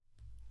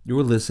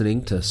You're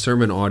listening to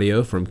sermon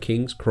audio from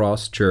King's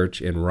Cross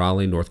Church in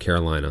Raleigh, North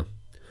Carolina.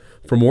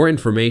 For more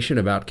information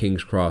about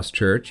King's Cross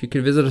Church, you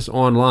can visit us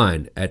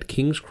online at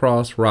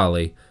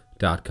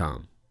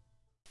kingscrossraleigh.com.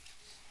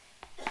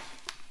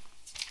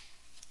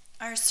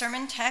 Our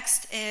sermon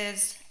text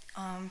is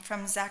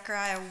from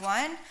Zechariah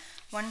 1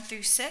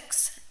 through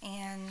 6,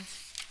 and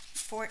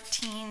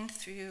 14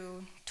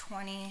 through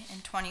 20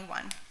 and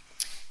 21.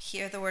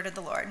 Hear the word of the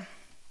Lord.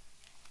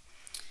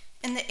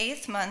 In the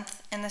 8th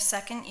month, in the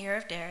 2nd year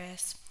of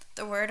Darius,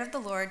 the word of the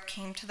Lord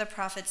came to the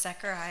prophet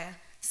Zechariah,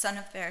 son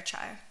of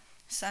Berechiah,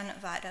 son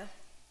of Iddo.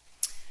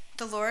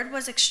 The Lord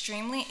was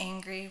extremely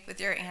angry with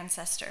your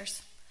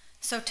ancestors.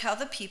 So tell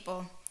the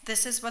people,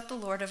 this is what the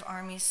Lord of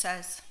armies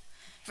says.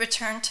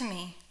 Return to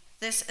me.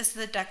 This is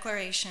the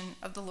declaration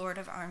of the Lord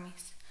of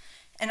armies.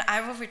 And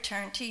I will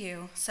return to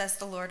you, says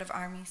the Lord of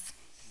armies.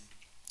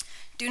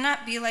 Do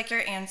not be like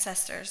your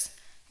ancestors.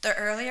 The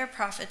earlier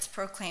prophets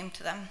proclaimed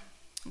to them,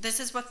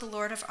 this is what the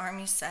Lord of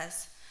armies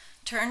says.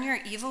 Turn your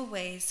evil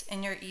ways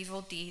and your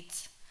evil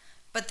deeds.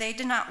 But they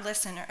did not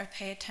listen or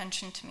pay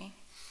attention to me.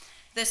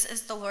 This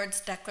is the Lord's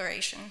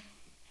declaration.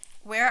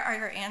 Where are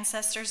your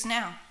ancestors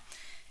now?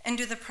 And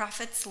do the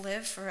prophets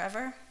live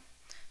forever?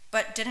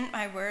 But didn't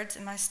my words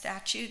and my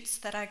statutes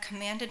that I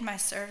commanded my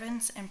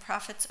servants and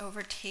prophets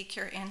overtake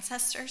your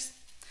ancestors?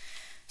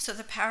 So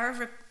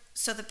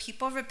the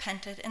people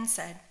repented and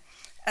said,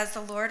 as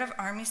the Lord of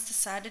armies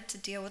decided to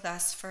deal with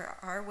us for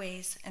our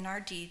ways and our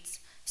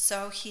deeds,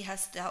 so he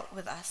has dealt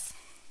with us.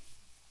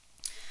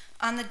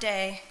 On that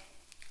day,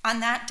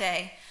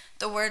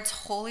 the words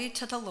holy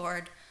to the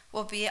Lord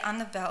will be on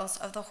the bells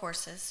of the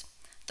horses.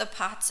 The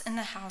pots in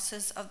the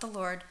houses of the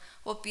Lord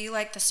will be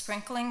like the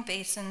sprinkling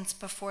basins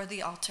before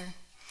the altar.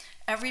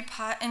 Every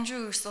pot in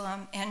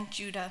Jerusalem and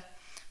Judah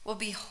will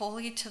be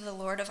holy to the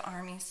Lord of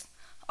armies.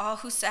 All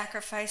who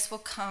sacrifice will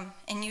come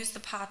and use the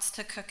pots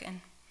to cook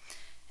in.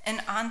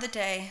 And on the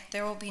day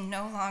there will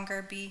no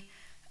longer be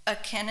a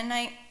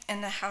Canaanite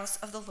in the house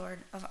of the Lord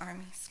of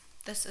armies.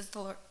 This is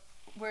the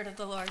word of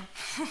the Lord.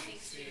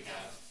 Thanks be to God.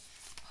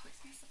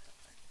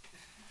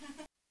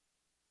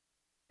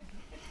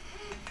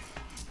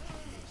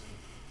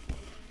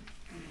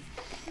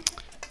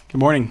 Good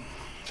morning.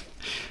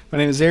 My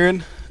name is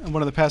Aaron. I'm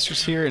one of the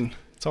pastors here, and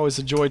it's always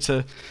a joy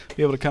to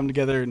be able to come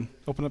together and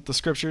open up the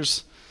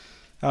scriptures.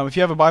 If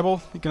you have a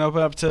Bible, you can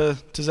open up to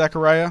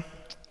Zechariah.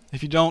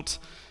 If you don't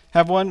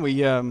have one,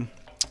 we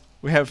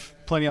have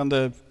plenty on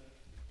the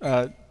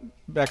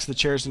backs of the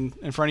chairs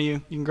in front of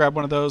you. You can grab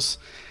one of those.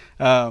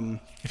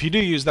 If you do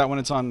use that one,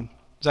 it's on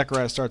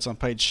Zechariah, starts on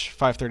page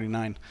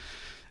 539.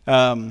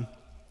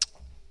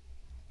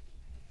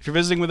 If you're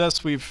visiting with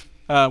us, we've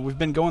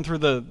been going through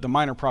the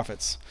minor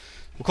prophets.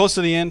 We're close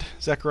to the end.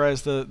 Zechariah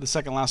is the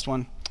second last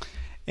one,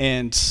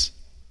 and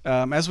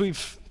as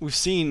we've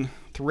seen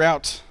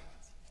throughout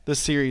this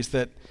series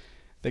that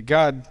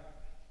God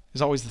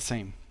is always the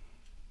same.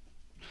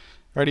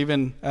 Right?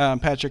 Even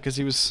Patrick, as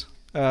he was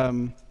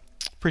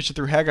preaching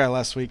through Haggai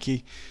last week,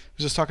 he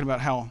was just talking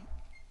about how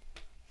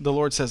the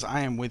Lord says,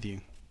 "I am with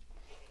you."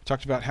 He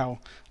talked about how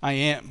 "I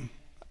am"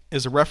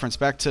 is a reference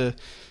back to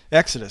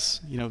Exodus.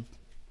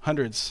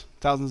 Hundreds,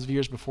 thousands of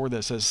years before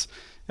this, as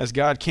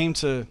God came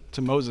to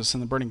Moses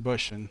in the burning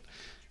bush, and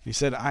he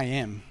said, "I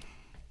am."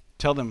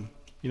 Tell them,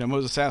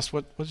 Moses asked,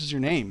 what is your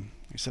name?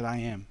 He said, "I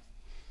am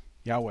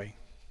Yahweh."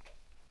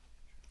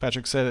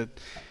 Patrick said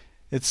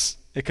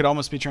it could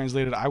almost be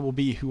translated, "I will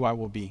be who I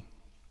will be."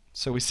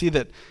 So we see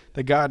that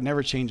God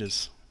never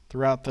changes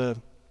throughout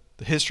the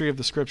history of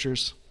the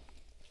scriptures.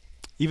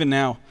 Even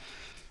now,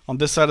 on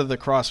this side of the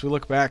cross, we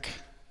look back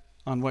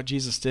on what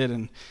Jesus did,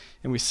 and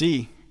we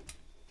see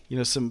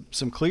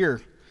some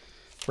clear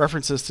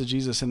references to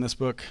Jesus in this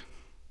book,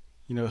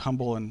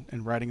 humble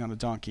and riding on a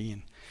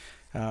donkey,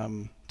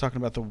 and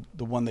talking about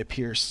the one they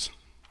pierced.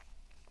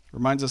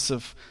 Reminds us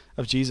of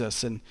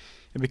Jesus, and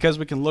because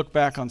we can look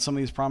back on some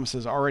of these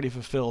promises already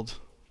fulfilled,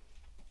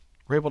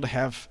 we're able to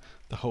have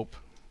the hope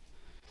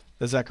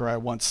that Zechariah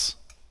wants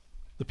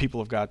the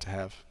people of God to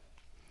have.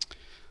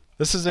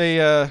 This is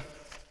a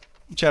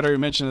chapter I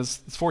already mentioned.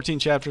 It's 14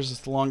 chapters.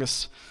 It's the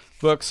longest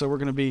book, so we're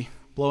going to be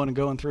blowing and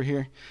going through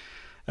here.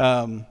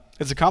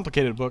 It's a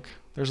complicated book.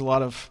 There's a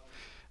lot of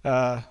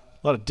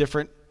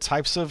different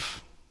types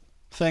of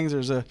things.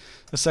 There's a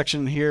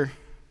section here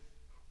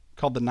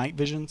called the night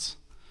visions.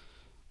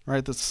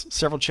 Right, that's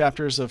several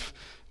chapters of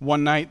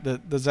one night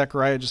that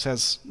Zechariah just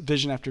has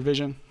vision after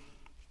vision.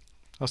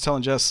 I was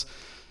telling Jess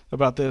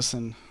about this,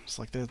 and it's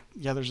like,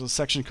 there's a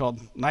section called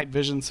night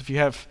visions. If you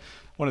have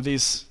one of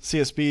these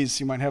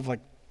CSBs, you might have like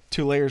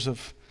 2 layers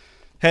of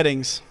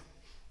headings,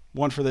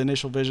 one for the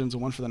initial visions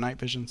and one for the night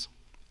visions.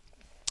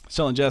 I was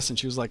telling Jess, and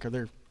she was like, are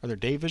there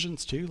day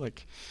visions too?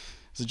 Like,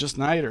 is it just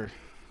night, or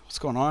what's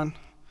going on?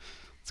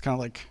 It's kind of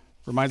like,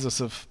 reminds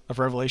us of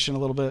Revelation a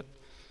little bit.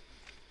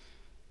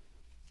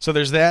 So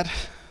there's that,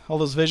 all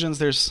those visions.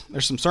 There's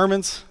some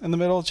sermons in the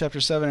middle, chapter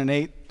 7 and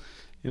 8.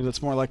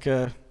 That's more like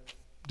a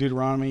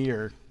Deuteronomy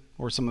or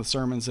some of the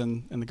sermons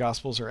in the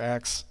Gospels or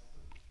Acts.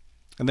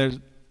 And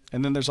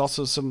then there's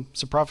also some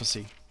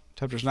prophecy,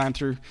 Chapters 9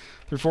 through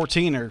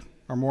 14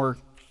 are more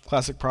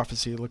classic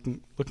prophecy,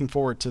 looking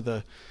forward to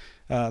the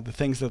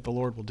things that the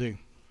Lord will do.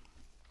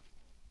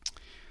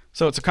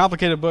 So it's a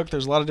complicated book.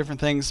 There's a lot of different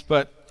things,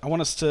 but I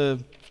want us to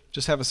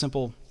just have a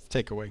simple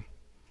takeaway.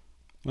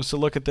 I want us to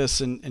look at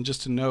this and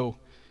just to know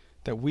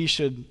that we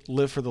should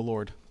live for the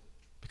Lord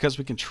because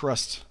we can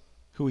trust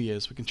who he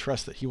is. We can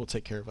trust that he will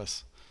take care of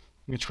us.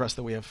 We can trust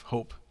that we have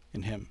hope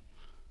in him.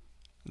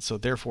 And so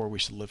therefore we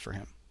should live for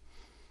him.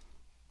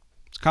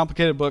 It's a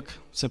complicated book,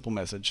 simple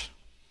message.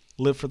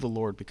 Live for the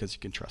Lord because you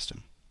can trust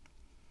him.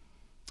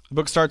 The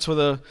book starts with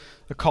a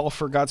call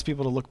for God's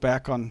people to look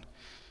back on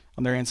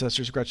their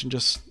ancestors. Gretchen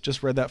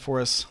just read that for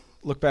us.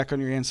 Look back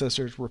on your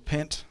ancestors,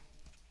 repent,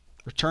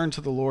 return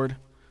to the Lord.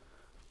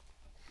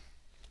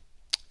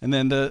 And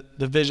then the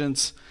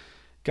visions,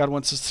 God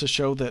wants us to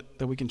show that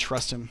we can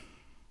trust him.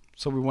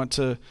 So we want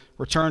to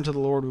return to the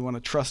Lord, we want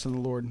to trust in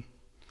the Lord. And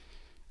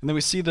then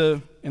we see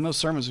in those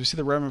sermons, we see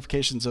the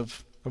ramifications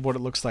of what it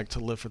looks like to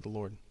live for the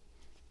Lord.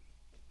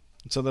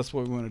 And so that's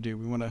what we want to do.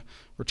 We want to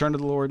return to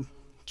the Lord,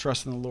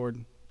 trust in the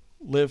Lord,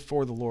 live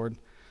for the Lord,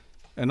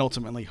 and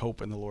ultimately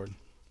hope in the Lord.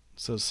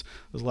 So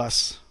those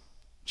last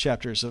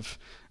chapters of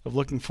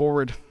looking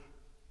forward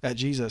at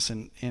Jesus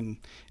and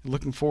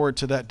looking forward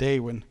to that day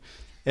when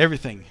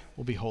everything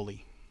will be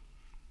holy.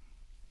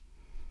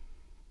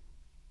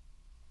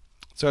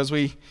 So as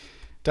we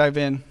dive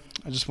in,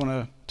 I just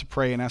want to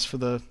pray and ask for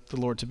the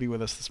Lord to be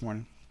with us this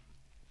morning.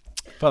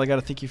 Father God,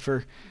 I thank you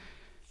for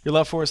your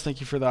love for us. Thank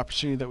you for the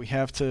opportunity that we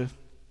have to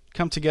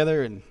come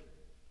together and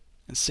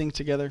sing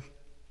together,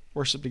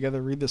 worship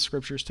together, read the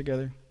scriptures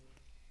together.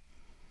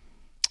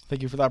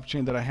 Thank you for the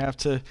opportunity that I have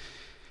to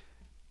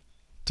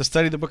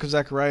study the book of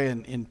Zechariah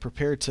and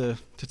prepare to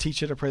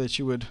teach it. I pray that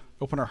you would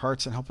open our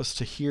hearts and help us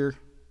to hear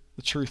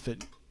the truth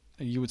that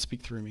you would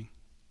speak through me.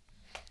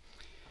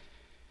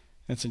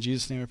 And it's in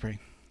Jesus' name I pray.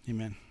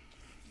 Amen.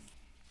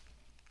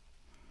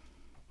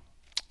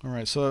 All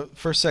right, so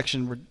first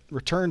section,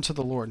 return to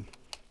the Lord.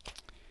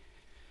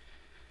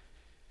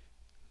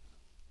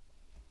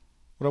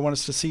 What I want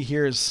us to see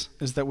here is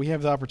that we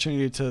have the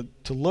opportunity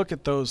to look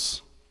at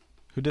those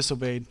who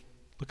disobeyed,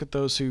 look at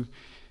those who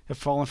have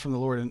fallen from the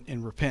Lord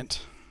and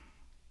repent.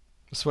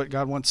 That's what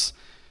God wants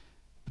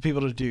the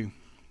people to do.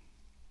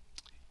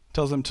 He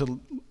tells them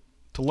to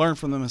learn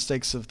from the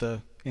mistakes of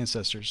the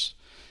ancestors.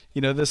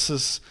 This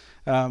is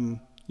kind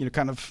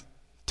of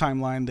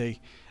timeline.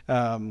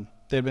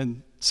 They've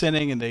been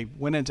sinning and they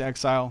went into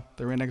exile.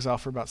 They were in exile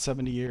for about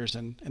 70 years,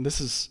 and this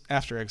is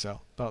after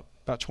exile,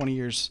 about 20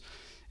 years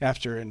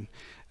after, and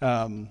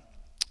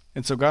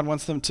so God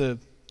wants them to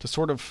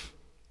sort of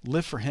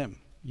live for him.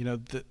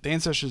 The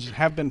ancestors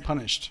have been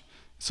punished,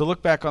 so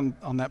look back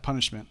on that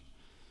punishment,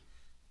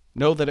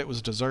 know that it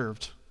was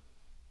deserved,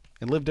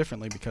 and live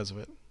differently because of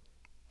it.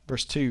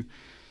 Verse 2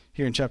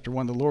 here in chapter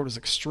 1, the Lord was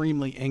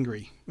extremely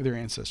angry with their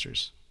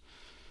ancestors.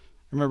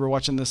 I remember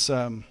watching this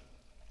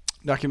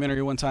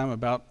documentary one time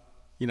about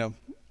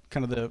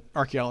kind of the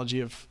archaeology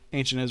of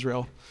ancient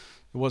Israel.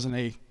 It wasn't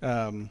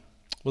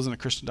a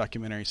Christian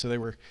documentary, so they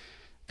were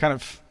kind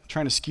of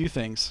trying to skew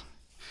things.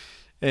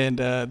 And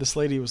this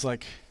lady was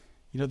like,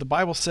 the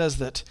Bible says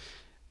that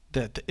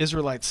the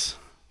Israelites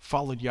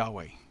followed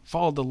Yahweh,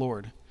 followed the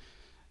Lord,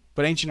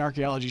 but ancient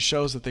archaeology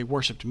shows that they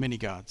worshipped many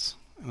gods.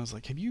 And I was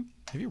like, have you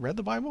read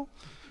the Bible?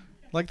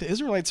 Like, the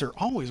Israelites are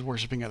always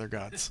worshiping other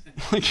gods.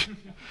 Like,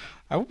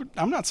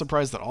 I'm not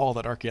surprised at all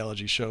that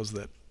archaeology shows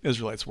that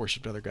Israelites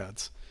worshipped other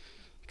gods,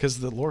 because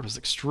the Lord was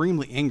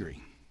extremely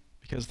angry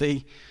because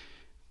they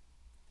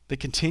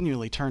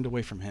continually turned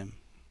away from him,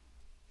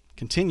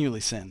 continually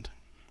sinned.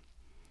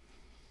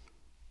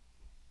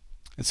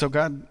 And so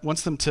God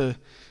wants them to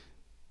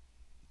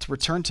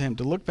return to him,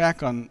 to look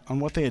back on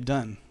what they had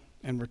done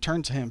and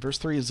return to him. Verse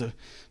 3 is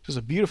just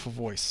a beautiful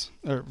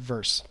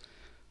verse.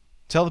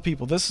 Tell the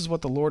people, this is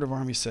what the Lord of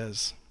armies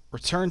says.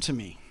 Return to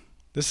me.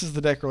 This is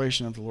the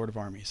declaration of the Lord of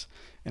armies.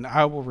 And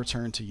I will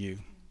return to you,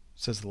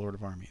 says the Lord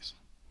of armies.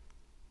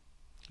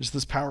 There's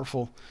this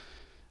powerful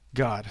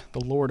God,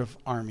 the Lord of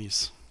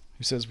armies,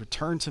 who says,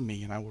 return to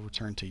me and I will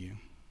return to you.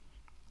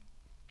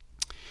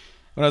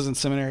 When I was in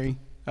seminary,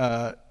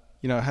 I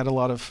had a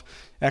lot of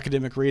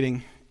academic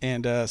reading,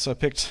 and so I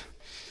picked,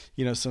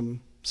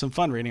 some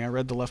fun reading. I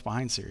read the Left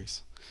Behind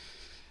series.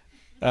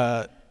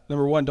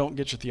 Number one, don't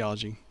get your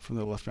theology from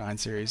the Left Behind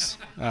series.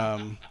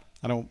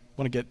 I don't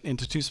want to get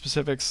into too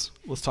specifics.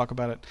 Let's talk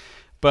about it.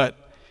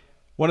 But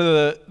one of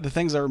the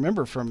things I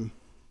remember from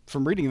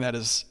reading that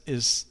is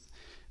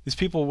these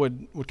people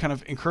would kind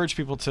of encourage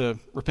people to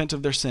repent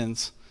of their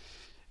sins,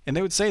 and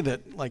they would say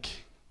that, like,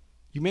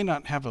 you may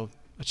not have a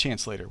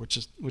chance later, which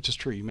is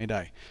true. You may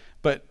die,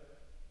 but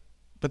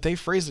they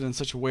phrased it in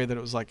such a way that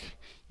it was like,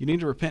 you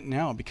need to repent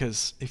now,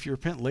 because if you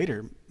repent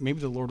later,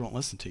 maybe the Lord won't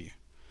listen to you.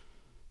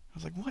 I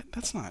was like, what?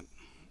 That's not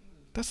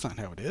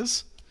how it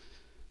is.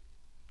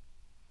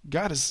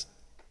 God is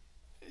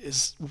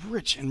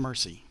rich in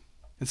mercy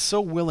and so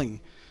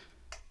willing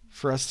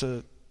for us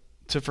to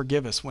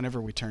forgive us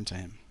whenever we turn to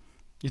him.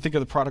 You think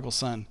of the prodigal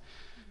son,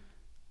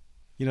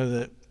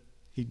 that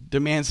he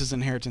demands his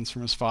inheritance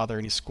from his father,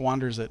 and he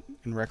squanders it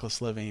in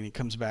reckless living, and he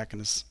comes back,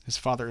 and his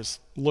father is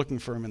looking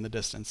for him in the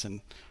distance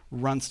and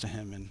runs to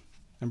him and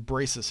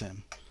embraces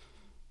him.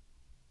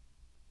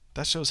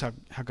 That shows how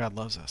God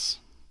loves us.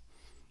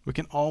 We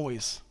can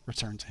always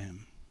return to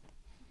him.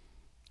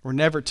 We're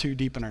never too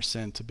deep in our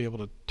sin to be able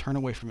to turn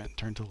away from it and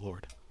turn to the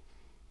Lord.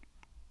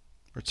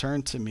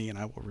 Return to me, and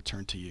I will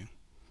return to you.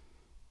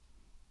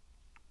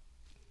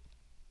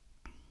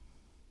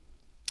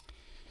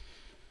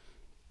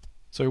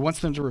 So he wants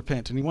them to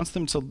repent, and he wants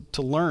them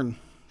to learn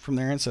from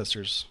their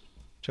ancestors.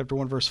 Chapter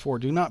 1, verse 4,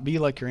 do not be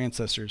like your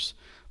ancestors.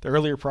 The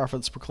earlier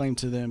prophets proclaimed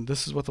to them,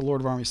 this is what the Lord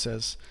of armies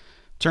says,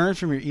 turn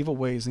from your evil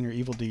ways and your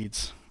evil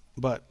deeds.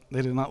 But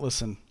they did not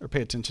listen or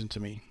pay attention to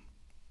me.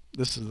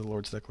 This is the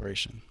Lord's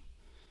declaration.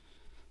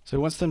 So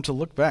he wants them to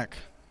look back,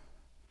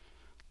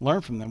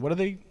 learn from them. What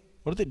did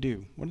they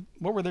do?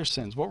 What were their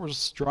sins? What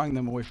was drawing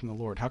them away from the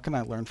Lord? How can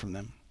I learn from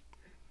them?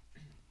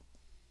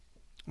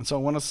 And so I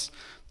want us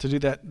to do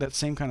that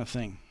same kind of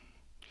thing.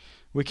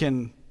 We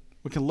can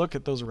look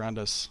at those around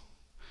us.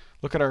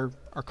 Look at our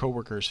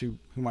coworkers who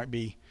might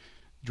be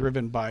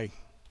driven by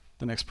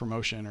the next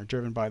promotion or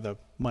driven by the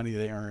money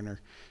they earn,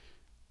 or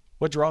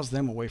what draws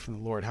them away from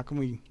the Lord. How can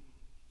we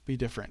be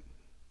different?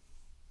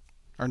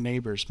 Our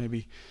neighbors,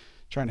 maybe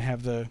trying to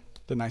have the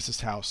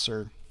nicest house,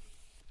 or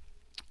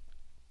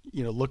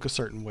look a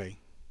certain way.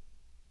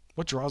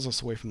 What draws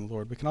us away from the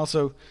Lord? We can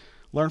also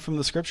learn from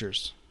the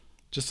scriptures.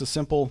 Just a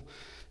simple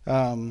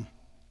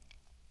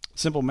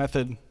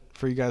method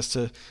for you guys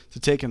to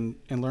take and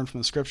learn from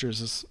the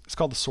scriptures is it's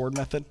called the sword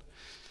method.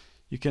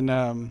 You can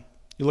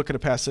you look at a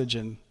passage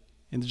and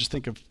just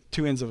think of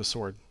two ends of a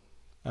sword,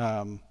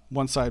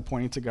 one side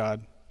pointing to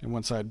God and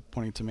one side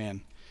pointing to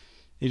man.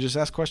 You just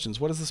ask questions.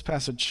 What does this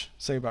passage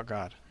say about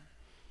God?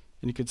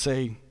 And you could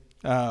say,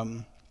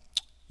 when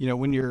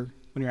you're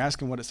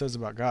asking what it says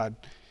about God,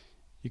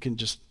 you can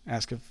just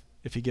ask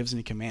if he gives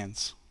any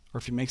commands or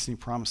if he makes any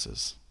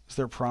promises. Is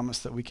there a promise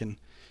that we can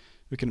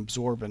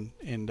absorb and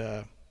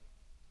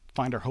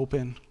find our hope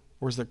in?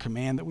 Or is there a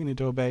command that we need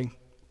to obey?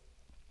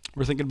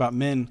 We're thinking about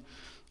men.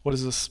 What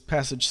does this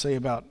passage say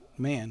about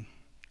man?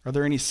 Are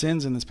there any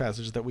sins in this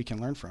passage that we can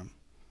learn from?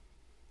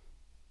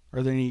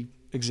 Are there any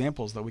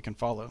examples that we can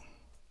follow?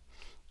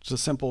 Just a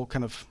simple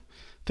kind of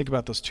think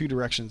about those two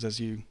directions as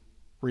you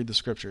read the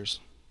scriptures.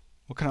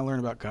 What can I learn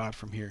about God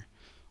from here?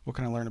 What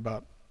can I learn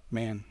about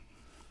man?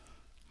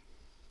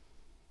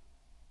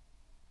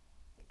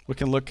 We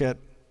can look at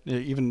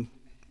even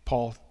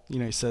Paul,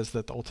 he says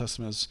that the Old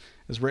Testament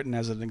is written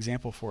as an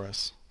example for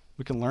us.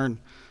 We can learn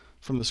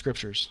from the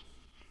scriptures.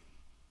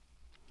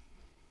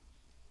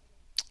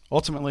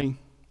 Ultimately,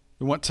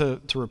 we want to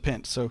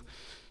repent. So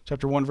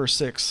chapter 1, verse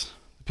 6,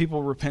 the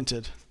people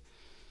repented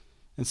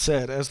and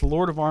said, as the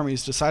Lord of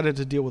armies decided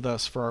to deal with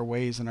us for our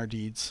ways and our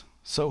deeds,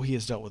 so he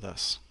has dealt with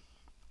us.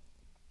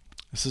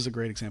 This is a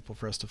great example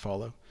for us to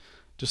follow.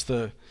 Just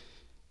the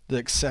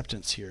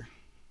acceptance here.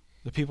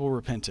 The people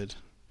repented,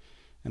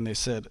 and they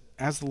said,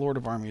 as the Lord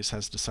of armies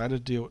has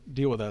decided to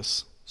deal with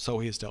us, so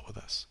he has dealt with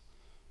us.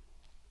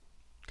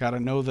 God, I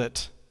know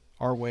that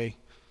our way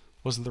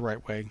wasn't the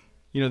right way.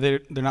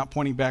 They're not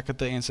pointing back at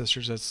the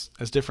ancestors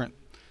as different.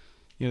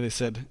 They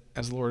said,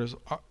 as the Lord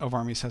of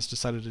armies has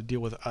decided to deal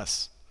with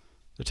us.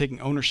 They're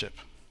taking ownership,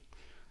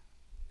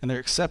 and they're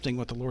accepting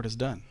what the Lord has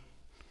done.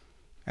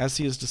 As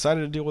he has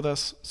decided to deal with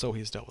us, so he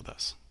has dealt with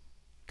us.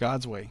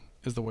 God's way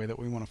is the way that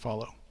we want to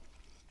follow.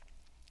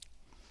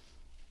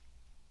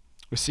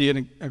 We see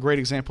a great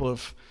example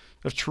of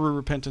true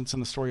repentance in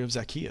the story of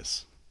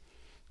Zacchaeus.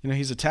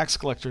 He's a tax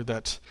collector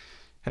that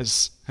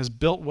has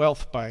built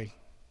wealth by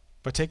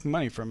taking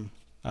money from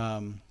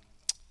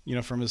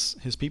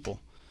his people.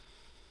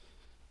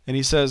 And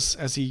he says,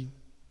 as he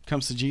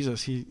comes to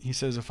Jesus, he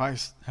says, if I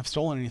have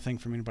stolen anything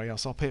from anybody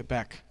else, I'll pay it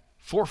back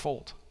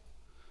fourfold.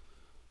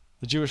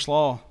 The Jewish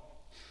law,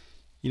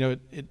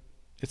 it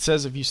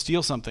says if you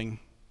steal something,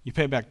 you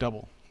pay back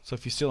double. So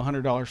if you steal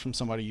 $100 from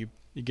somebody, you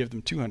give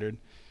them 200,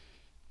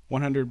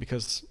 100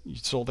 because you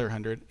stole their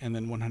 100, and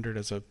then 100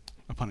 as a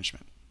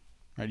punishment.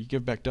 Right? You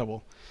give back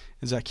double.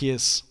 And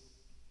Zacchaeus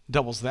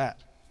doubles that.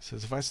 He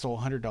says, if I stole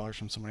 $100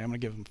 from somebody, I'm going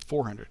to give them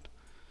 400.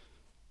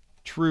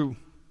 True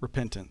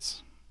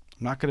repentance.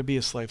 I'm not going to be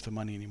a slave to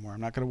money anymore.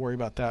 I'm not going to worry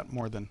about that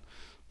more than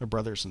my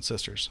brothers and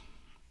sisters.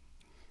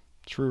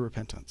 True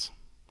repentance.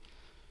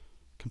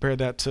 Compare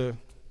that to,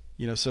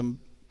 some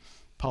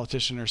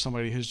politician or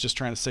somebody who's just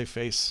trying to save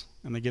face,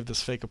 and they give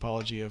this fake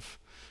apology of,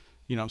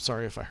 I'm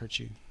sorry if I hurt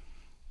you.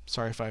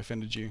 Sorry if I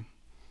offended you.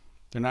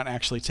 They're not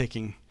actually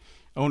taking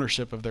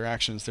ownership of their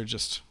actions. They're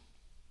just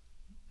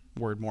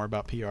worried more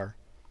about PR. I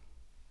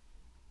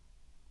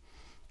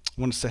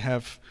want us to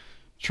have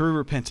true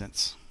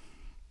repentance.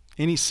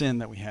 Any sin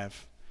that we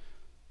have,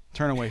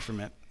 turn away from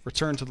it.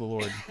 Return to the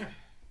Lord.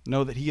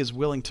 Know that he is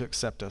willing to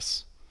accept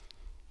us.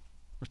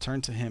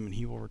 Return to him, and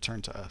he will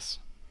return to us.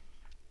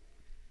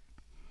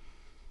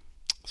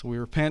 So we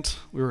repent,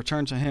 we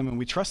return to him, and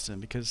we trust him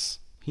because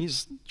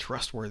he's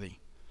trustworthy.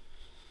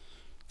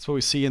 That's what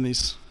we see in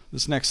this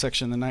next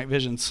section, the night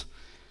visions.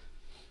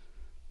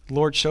 The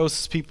Lord shows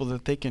his people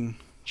that they can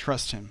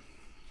trust him.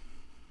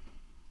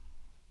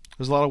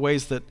 There's a lot of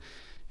ways that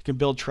you can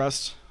build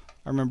trust.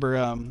 I remember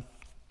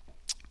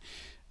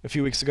a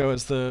few weeks ago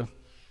as the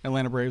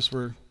Atlanta Braves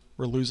were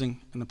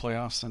losing in the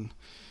playoffs, and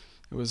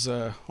it was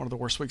one of the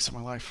worst weeks of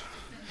my life.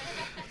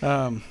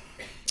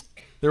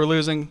 They were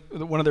losing.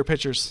 One of their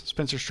pitchers,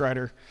 Spencer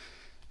Strider,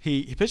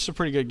 he pitched a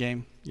pretty good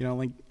game.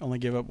 Only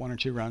gave up 1 or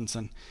 2 runs,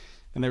 and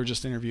they were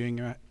just interviewing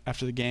him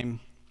after the game,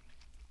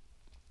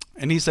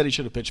 and he said he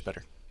should have pitched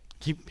better.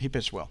 He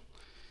pitched well,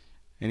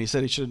 and he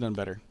said he should have done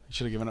better. He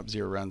should have given up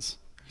 0 runs.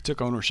 He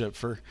took ownership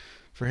for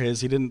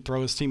his. He didn't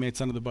throw his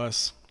teammates under the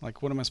bus.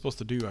 Like, what am I supposed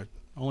to do? I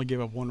only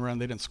gave up 1 run.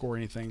 They didn't score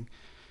anything.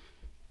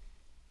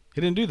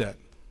 He didn't do that.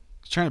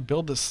 He's trying to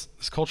build this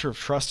culture of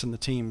trust in the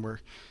team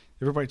where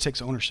everybody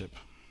takes ownership.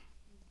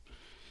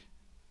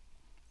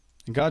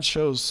 And God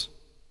shows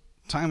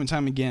time and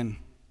time again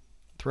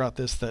throughout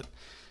this that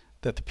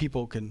the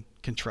people can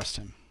trust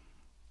him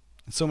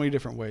in so many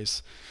different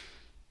ways.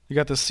 You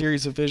got this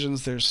series of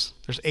visions. There's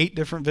 8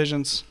 different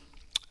visions.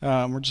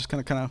 We're just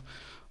going to kind of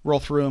roll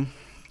through them.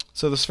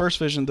 So this first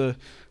vision, the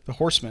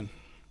horsemen,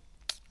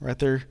 right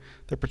there,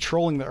 they're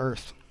patrolling the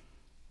earth.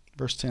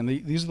 Verse 10,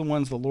 these are the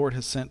ones the Lord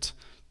has sent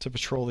to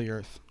patrol the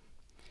earth.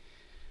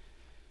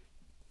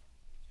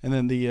 And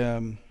then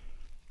the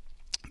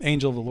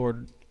angel of the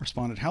Lord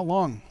responded, "How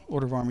long,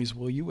 Lord of armies,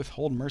 will you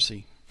withhold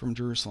mercy from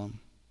Jerusalem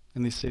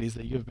and these cities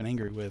that you have been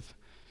angry with?"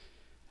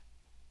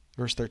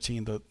 Verse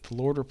 13, the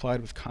Lord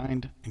replied with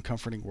kind and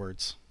comforting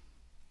words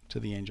to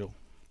the angel.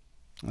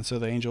 And so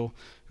the angel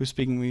who's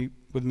speaking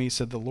with me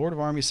said, "The Lord of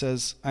armies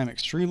says, I am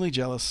extremely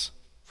jealous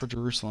for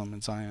Jerusalem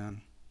and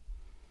Zion."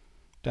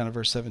 Down to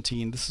verse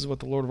 17, this is what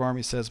the Lord of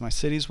armies says, "My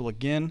cities will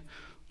again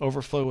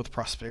overflow with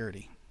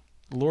prosperity.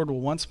 The Lord will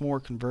once more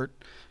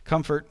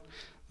comfort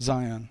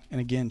Zion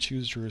and again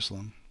choose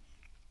Jerusalem."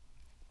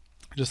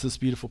 Just this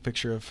beautiful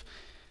picture of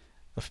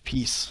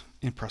peace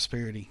and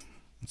prosperity.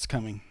 It's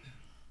coming.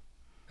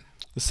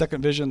 The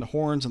second vision, the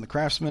horns and the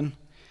craftsmen.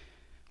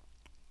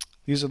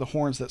 These are the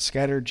horns that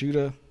scattered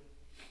Judah,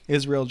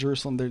 Israel,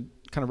 Jerusalem. They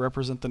kind of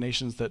represent the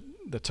nations that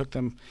took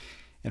them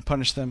and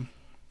punished them.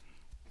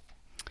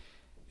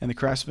 And the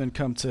craftsmen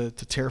come to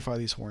terrify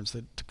these horns,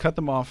 to cut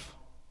them off,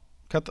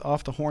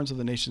 off the horns of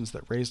the nations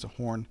that raised a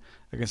horn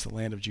against the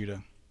land of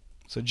Judah.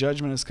 So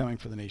judgment is coming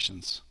for the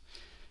nations.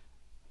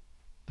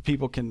 The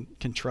people can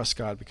trust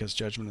God because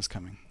judgment is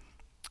coming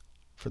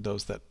for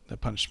those that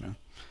punish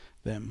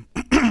them.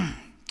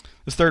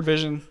 This third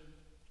vision,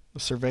 the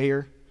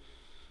surveyor.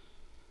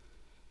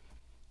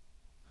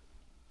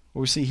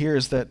 What we see here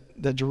is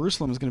that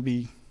Jerusalem is going to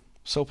be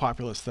so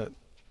populous that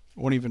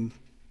the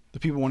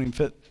people won't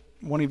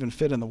even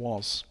fit in the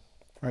walls.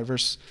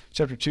 Right,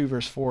 chapter 2,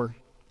 verse 4.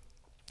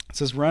 It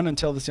says, "Run and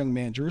tell this young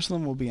man,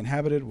 Jerusalem will be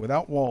inhabited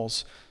without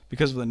walls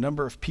because of the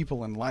number of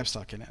people and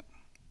livestock in it."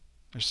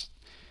 There's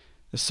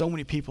so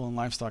many people and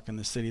livestock in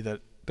this city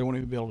that they won't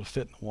even be able to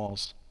fit in the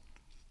walls.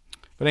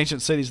 But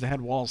ancient cities, they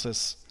had walls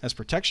as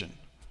protection.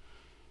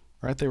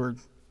 Right?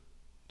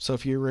 So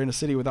if you were in a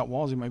city without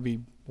walls, you might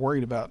be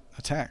worried about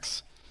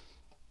attacks.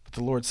 But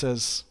the Lord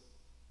says,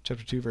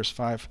 chapter 2, verse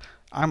 5,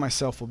 "I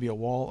myself will be a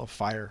wall of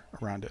fire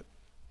around it.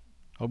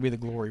 I'll be the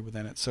glory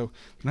within it." So you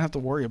don't have to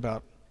worry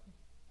about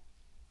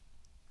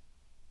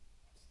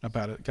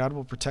it. God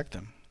will protect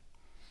them.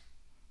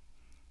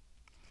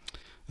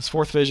 This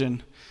fourth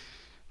vision,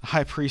 the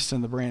high priest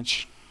and the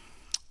branch.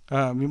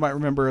 You might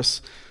remember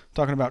us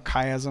talking about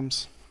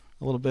chiasms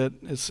a little bit.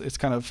 It's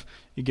kind of,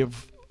 you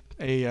give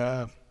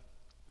kind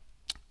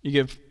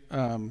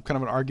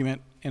of an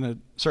argument in a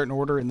certain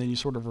order, and then you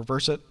sort of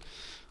reverse it.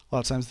 A lot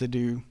of times they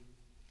do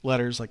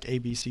letters like A,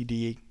 B, C,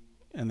 D,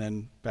 and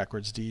then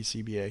backwards D,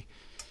 C, B, A.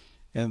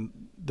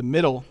 And the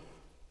middle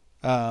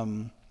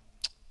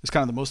is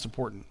kind of the most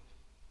important,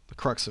 the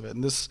crux of it.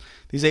 And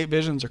these 8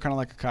 visions are kind of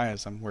like a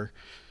chiasm, where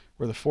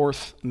the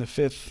 4th and the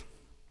 5th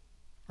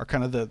are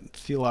kind of the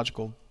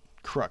theological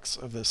crux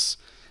of this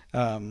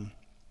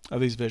of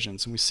these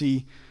visions. And we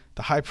see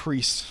the high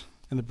priest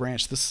and the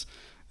branch. This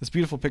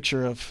beautiful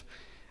picture of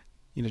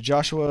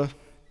Joshua,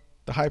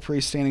 the high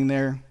priest, standing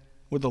there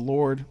with the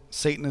Lord.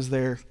 Satan is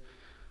there,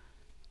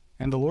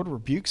 and the Lord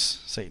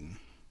rebukes Satan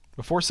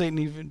before Satan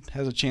even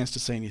has a chance to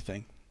say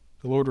anything.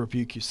 The Lord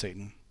rebuke you,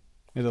 Satan.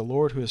 May the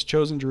Lord who has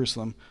chosen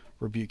Jerusalem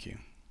rebuke you.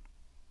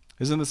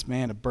 Isn't this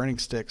man a burning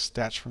stick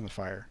snatched from the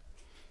fire?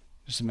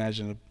 Just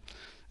imagine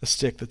a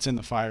stick that's in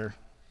the fire.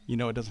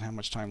 It doesn't have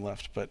much time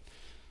left, but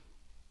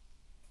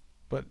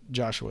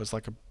Joshua is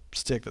like a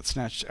stick that's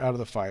snatched out of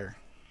the fire.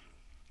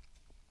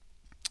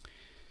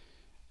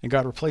 And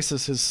God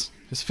replaces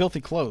his filthy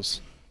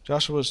clothes.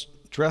 Joshua was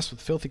dressed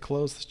with filthy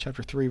clothes. This is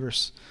chapter 3,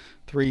 verse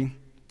 3.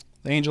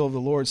 The angel of the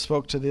Lord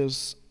spoke to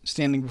those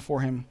standing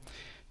before him,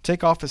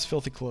 "Take off his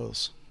filthy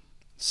clothes.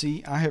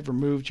 See, I have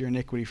removed your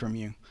iniquity from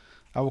you.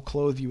 I will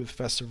clothe you with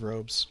festive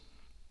robes.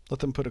 Let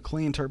them put a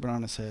clean turban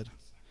on his head."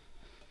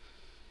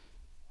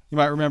 You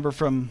might remember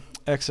from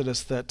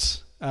Exodus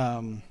that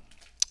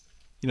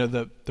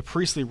the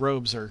priestly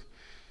robes are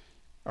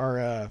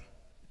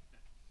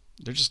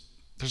there's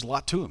a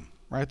lot to them.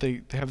 right?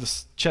 They have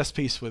this chest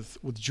piece with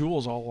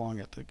jewels all along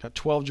it. They've got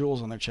 12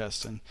 jewels on their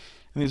chest, and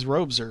these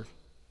robes are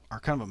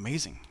kind of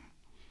amazing.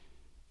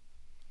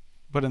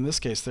 But in this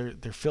case, they're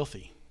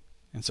filthy.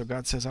 And so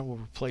God says, I will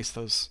replace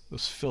those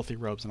filthy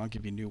robes, and I'll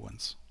give you new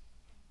ones.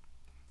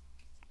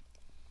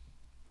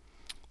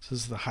 This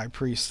is the high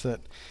priest that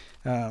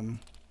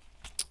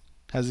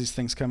has these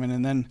things come in.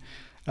 And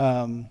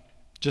then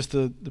just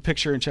the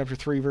picture in chapter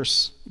 3,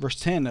 verse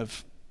 10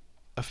 of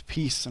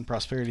peace and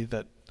prosperity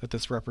that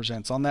this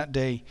represents. On that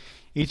day,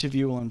 each of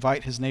you will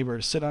invite his neighbor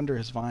to sit under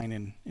his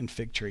vine and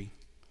fig tree.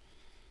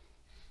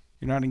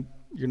 You're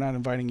not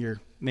inviting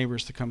your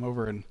neighbors to come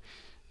over and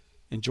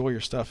enjoy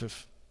your stuff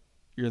if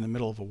you're in the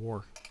middle of a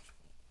war.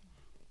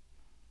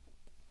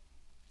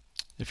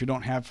 If you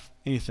don't have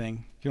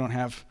anything, if you don't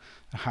have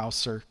a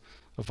house or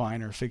a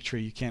vine or a fig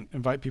tree, you can't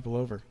invite people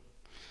over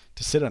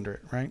to sit under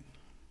it, right?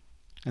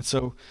 And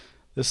so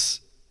this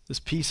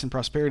peace and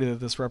prosperity that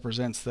this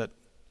represents, that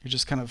you're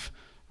just kind of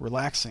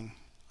relaxing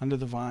under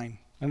the vine,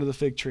 under the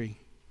fig tree.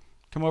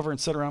 Come over and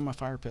sit around my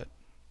fire pit.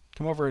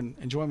 Come over and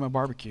enjoy my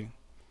barbecue.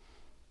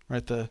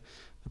 Right? The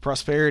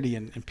prosperity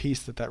and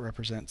peace that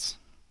represents.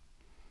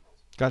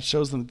 God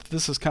shows them that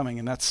this is coming,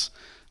 and that's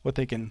what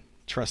they can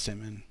trust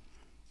him in.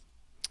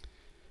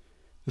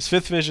 This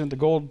fifth vision, the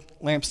gold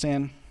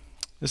lampstand,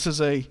 this is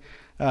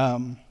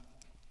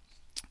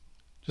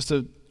just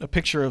a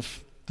picture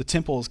of the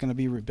temple is going to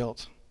be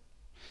rebuilt.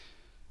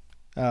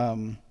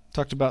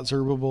 Talked about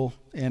Zerubbabel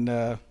in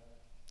the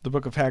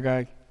book of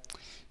Haggai.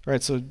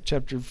 Right, so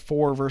chapter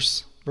 4,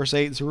 verse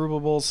 8,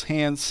 Zerubbabel's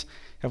hands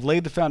have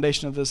laid the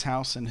foundation of this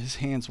house, and his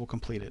hands will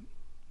complete it.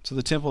 So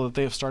the temple that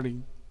they have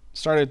started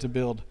to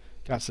build,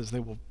 God says they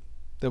will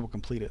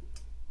complete it.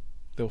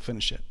 They will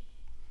finish it.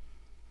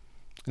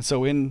 And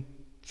so in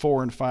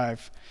 4 and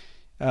 5,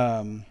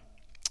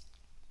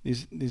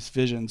 these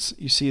visions,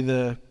 you see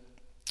the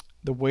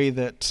way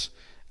that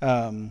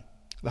the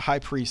high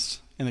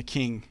priest and the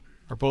king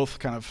are both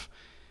kind of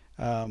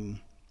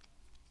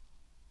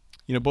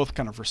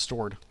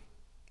restored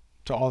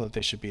to all that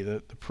they should be.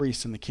 The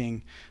priest and the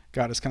king,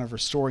 God is kind of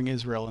restoring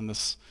Israel in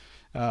this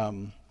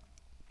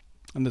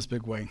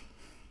big way.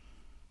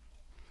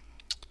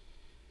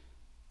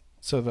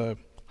 So the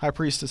high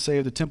priest is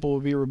saved, the temple will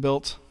be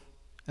rebuilt,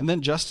 and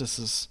then justice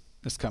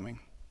is coming.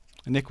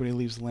 Iniquity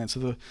leaves the land. So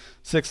the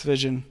sixth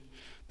vision,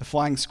 the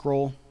flying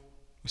scroll,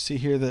 we see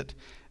here that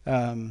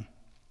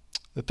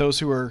those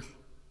who are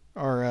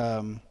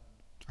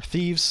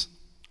thieves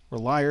or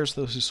liars,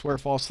 those who swear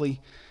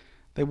falsely,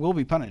 they will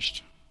be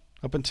punished.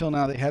 Up until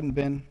now they hadn't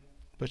been,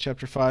 but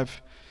chapter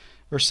 5,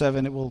 verse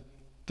 7,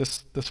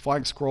 this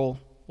flying scroll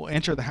will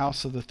enter the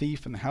house of the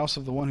thief and the house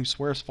of the one who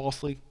swears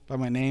falsely by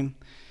my name.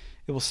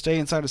 It will stay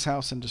inside his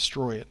house and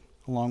destroy it,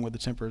 along with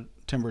the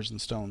timbers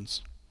and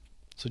stones.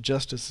 So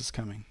justice is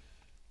coming.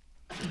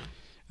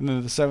 And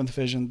then the seventh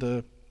vision,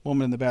 the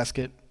woman in the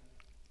basket,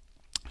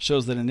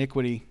 shows that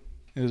iniquity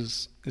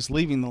is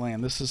leaving the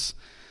land. This is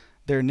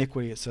their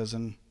iniquity, it says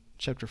in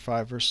chapter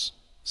 5, verse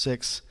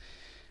 6.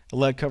 The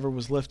lead cover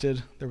was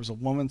lifted. There was a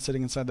woman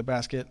sitting inside the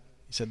basket.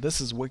 He said,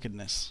 "This is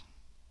wickedness."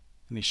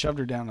 And he shoved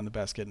her down in the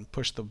basket and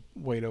pushed the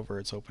weight over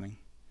its opening.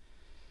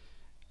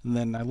 And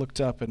then I looked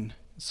up and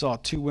saw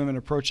two women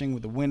approaching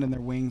with the wind in their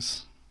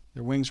wings.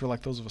 Their wings were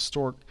like those of a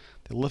stork.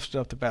 They lifted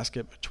up the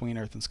basket between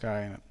earth and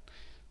sky, and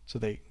so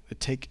they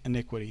take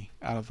iniquity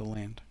out of the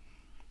land.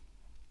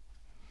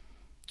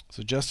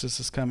 So justice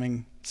is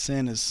coming.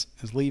 Sin is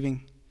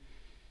leaving.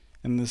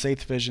 And in this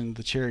eighth vision,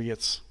 the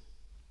chariots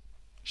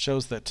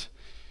shows that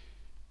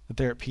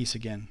they're at peace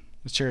again.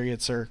 The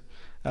chariots are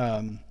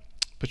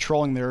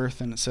patrolling the earth,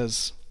 and it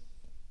says,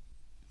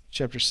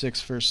 chapter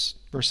 6, verse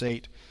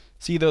 8,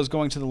 "See, those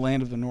going to the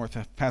land of the north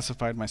have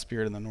pacified my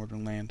spirit in the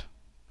northern land."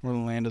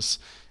 Northern land is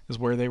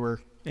where they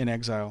were in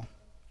exile,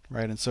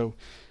 right? And so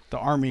the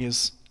army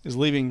is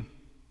leaving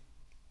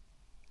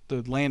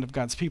the land of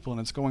God's people, and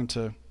it's going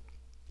to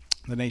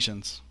the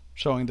nations,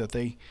 showing that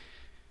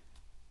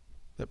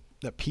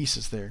that peace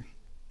is there.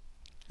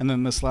 And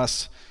then this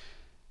last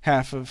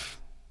half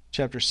of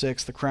chapter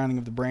 6, the crowning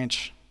of the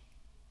branch.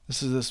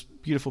 This is this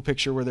beautiful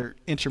picture where they're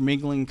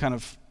intermingling, kind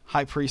of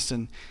high priest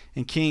and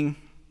king,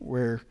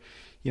 where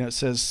it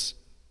says,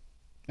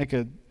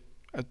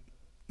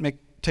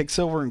 take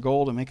silver and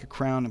gold and make a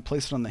crown and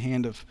place it on the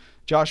hand of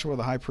Joshua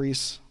the high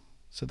priest.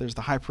 So there's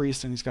the high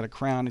priest, and he's got a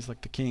crown. He's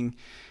like the king,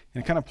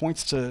 and it kind of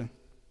points to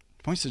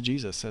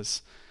Jesus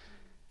as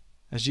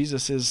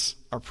Jesus is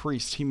our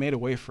priest. He made a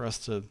way for us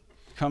to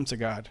come to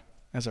God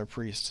as our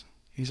priest.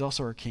 He's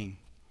also our king,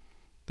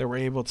 that we're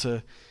able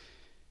to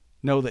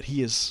know that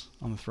he is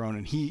on the throne,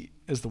 and he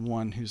is the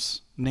one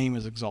whose name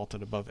is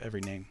exalted above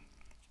every name.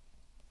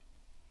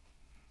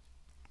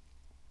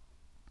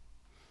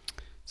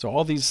 So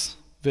all these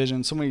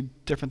visions, so many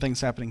different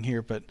things happening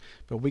here, but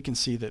we can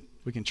see that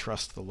we can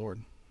trust the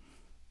Lord.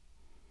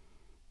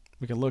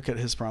 We can look at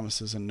his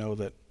promises and know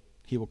that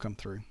he will come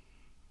through.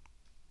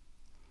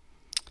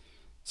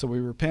 So we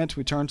repent,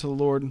 we turn to the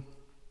Lord,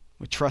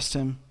 we trust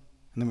him,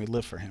 and then we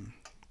live for him.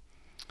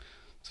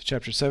 So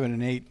chapter 7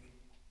 and 8,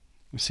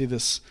 we see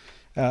this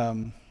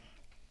Um,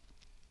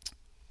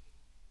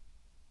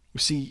 we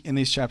see in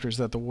these chapters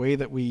that the way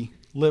that we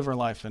live our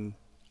life in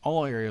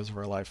all areas of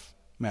our life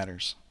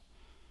matters.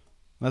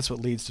 That's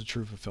what leads to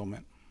true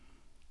fulfillment.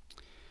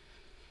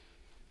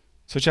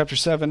 So chapter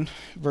 7,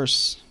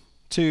 verse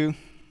 2,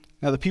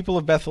 now the people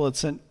of Bethel had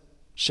sent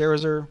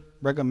Sherezer,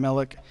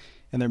 Regem-Melech,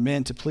 and their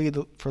men to plead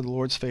for the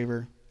Lord's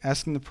favor,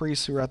 asking the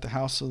priests who were at the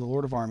house of the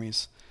Lord of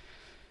armies,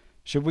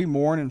 should we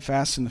mourn and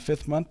fast in the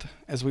 5th month,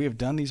 as we have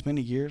done these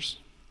many years?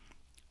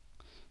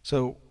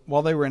 So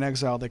while they were in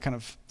exile, they kind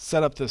of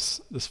set up this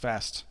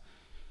fast,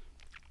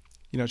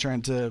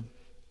 trying to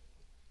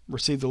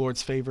receive the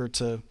Lord's favor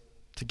to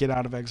get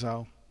out of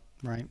exile,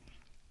 right?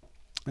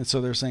 And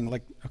so they're saying,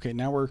 like, okay,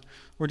 now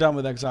we're done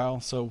with exile,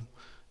 so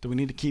do we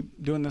need to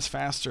keep doing this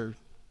fast, or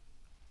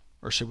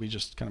should we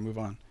just kind of move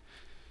on?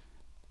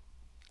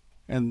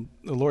 And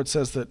the Lord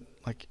says that,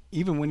 like,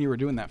 even when you were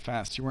doing that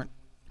fast, you weren't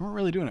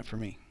really doing it for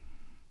me.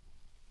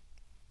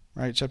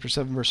 Right, chapter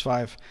 7, verse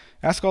 5.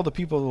 Ask all the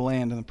people of the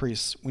land and the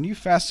priests, when you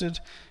fasted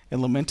and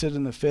lamented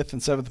in the 5th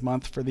and 7th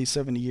month for these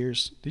 70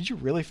 years, did you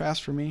really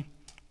fast for me?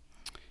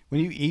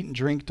 When you eat and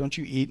drink, don't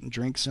you eat and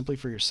drink simply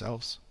for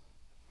yourselves?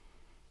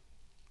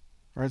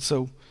 Right,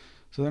 so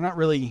they're not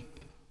really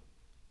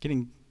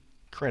getting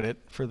credit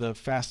for the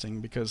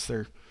fasting because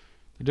they're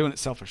doing it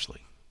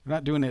selfishly. They're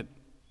not doing it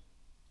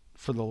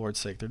for the Lord's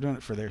sake. They're doing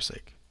it for their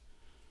sake.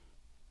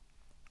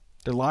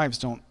 Their lives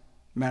don't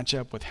match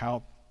up with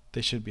how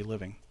they should be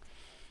living.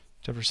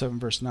 Chapter 7,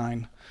 verse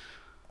 9.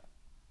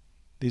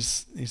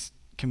 These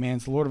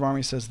commands, the Lord of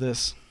armies says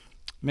this: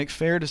 make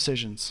fair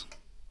decisions.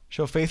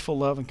 Show faithful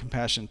love and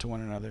compassion to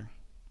one another.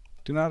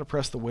 Do not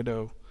oppress the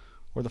widow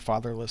or the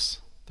fatherless,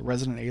 the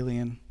resident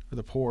alien or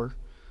the poor.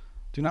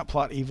 Do not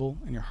plot evil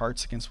in your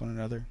hearts against one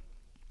another.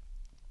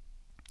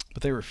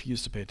 But they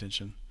refused to pay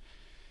attention.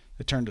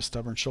 They turned a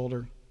stubborn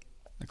shoulder.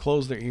 They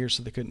closed their ears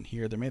so they couldn't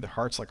hear. They made their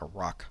hearts like a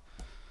rock,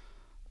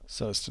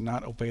 so as to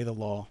not obey the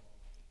law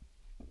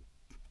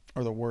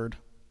or the word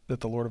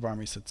that the Lord of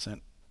armies had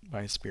sent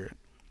by his Spirit.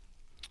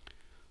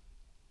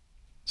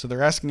 So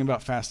they're asking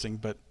about fasting,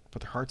 but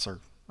their hearts are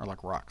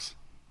like rocks.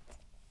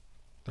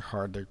 They're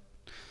hard. Their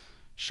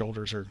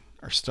shoulders are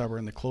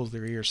stubborn. They close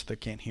their ears so they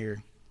can't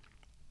hear.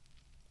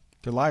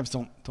 Their lives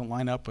don't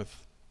line up with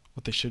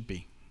what they should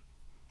be.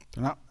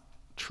 They're not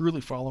truly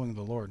following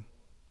the Lord.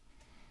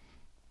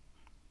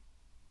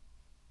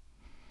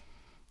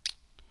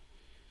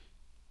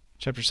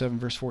 Chapter 7,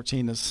 verse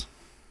 14 is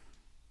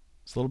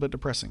a little bit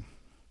depressing.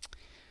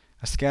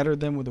 I scattered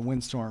them with a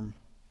windstorm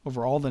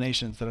over all the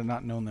nations that had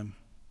not known them,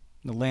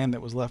 the land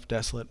that was left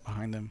desolate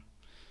behind them,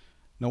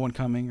 no one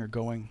coming or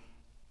going.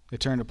 They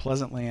turned a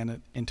pleasant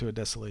land into a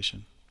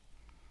desolation.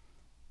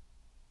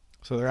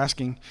 So they're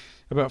asking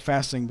about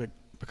fasting, but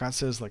God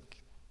says, like,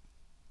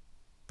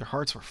 their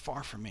hearts were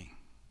far from me.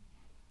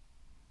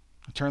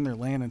 I turned their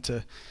land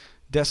into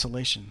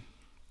desolation.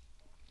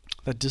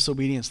 That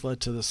disobedience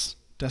led to this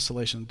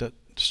desolation,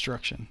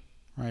 destruction,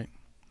 right?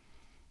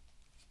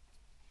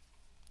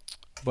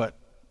 But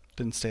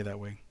didn't stay that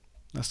way.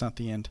 That's not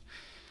the end.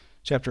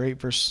 Chapter 8,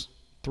 verse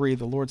 3,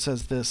 the Lord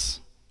says this: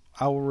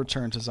 I will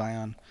return to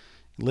Zion,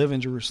 live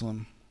in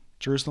Jerusalem.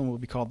 Jerusalem will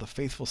be called the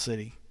faithful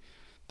city.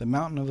 The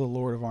mountain of the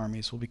Lord of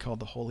armies will be called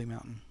the holy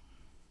mountain.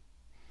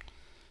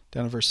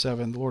 Down in verse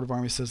 7, the Lord of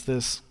armies says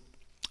this: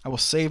 I will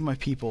save my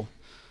people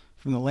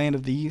from the land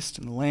of the east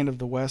and the land of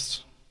the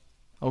west.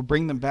 I will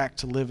bring them back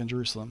to live in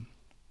Jerusalem.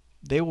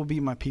 They will be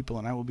my people,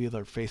 and I will be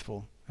their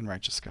faithful and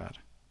righteous God.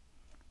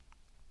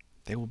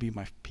 They will be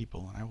my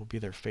people, and I will be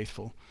their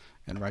faithful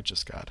and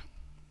righteous God.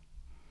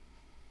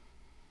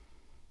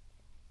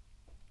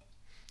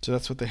 So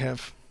that's what they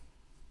have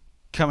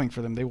coming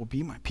for them. They will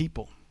be my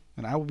people,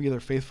 and I will be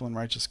their faithful and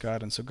righteous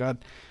God. And so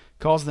God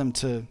calls them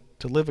to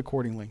live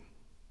accordingly.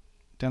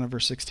 Down in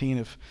verse 16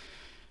 of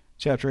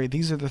chapter 8,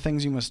 these are the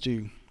things you must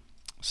do.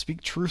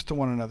 Speak truth to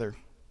one another.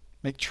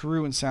 Make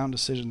true and sound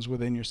decisions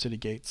within your city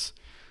gates.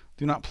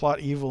 Do not plot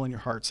evil in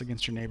your hearts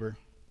against your neighbor.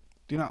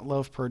 Do not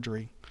love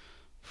perjury,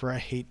 for I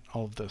hate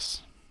all of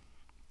this.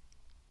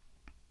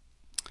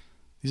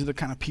 These are the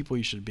kind of people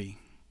you should be.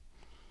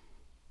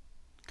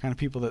 Kind of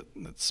people that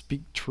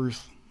speak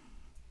truth.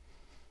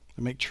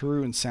 They make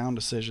true and sound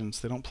decisions.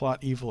 They don't plot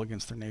evil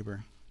against their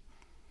neighbor.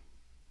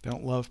 They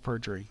don't love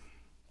perjury.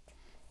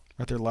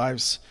 But their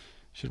lives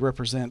should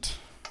represent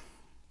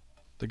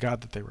the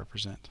God that they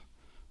represent.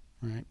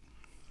 Right?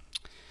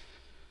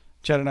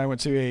 Chad and I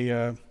went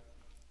to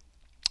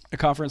a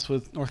conference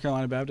with North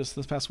Carolina Baptists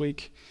this past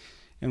week,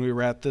 and we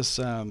were at this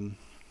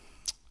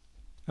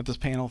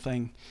panel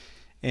thing,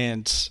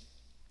 and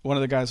one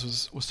of the guys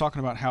was talking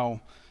about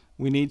how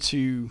we need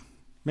to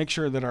make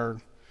sure that our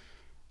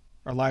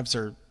lives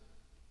are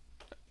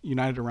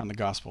united around the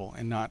gospel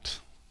and not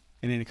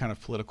in any kind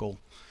of political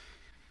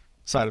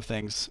side of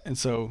things. And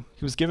so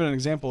he was given an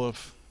example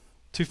of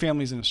two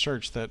families in his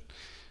church that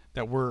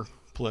were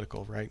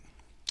political, right?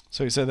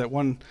 So he said that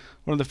one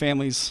of the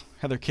families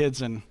had their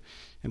kids in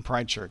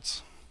pride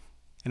shirts,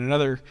 and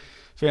another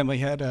family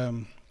had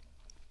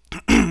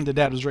the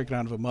dad was drinking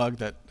out of a mug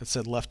that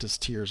said leftist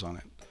tears on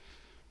it.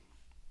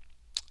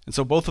 And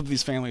so both of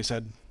these families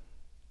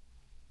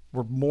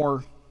were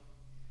more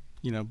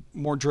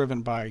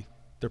driven by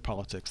their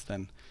politics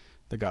than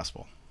the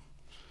gospel.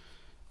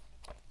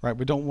 Right?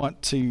 We don't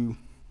want to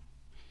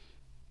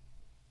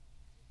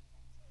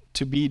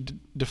be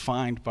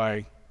defined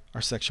by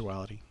our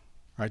sexuality,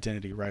 our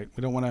identity, right?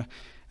 We don't want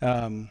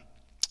to,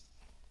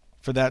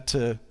 for that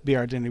to be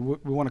our identity.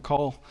 We want to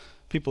call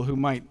people who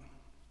might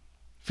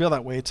feel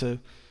that way that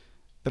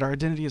our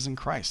identity is in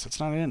Christ. It's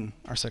not in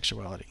our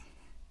sexuality.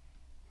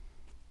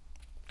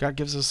 God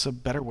gives us a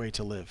better way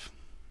to live.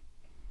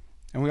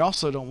 And we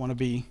also don't want to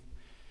be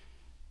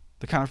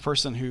the kind of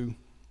person who,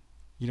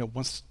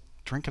 wants to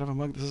drink out of a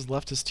mug that has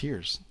left his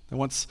tears. That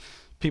wants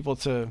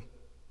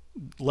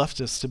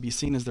leftists to be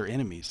seen as their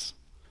enemies.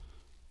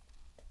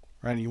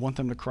 Right? And you want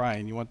them to cry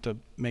and you want to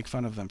make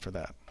fun of them for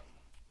that.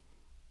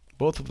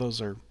 Both of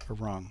those are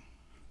wrong.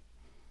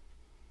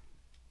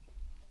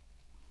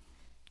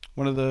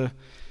 One of the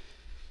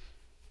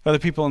other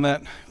people in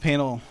that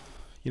panel,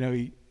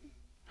 he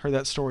heard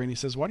that story and he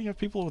says, "Why do you have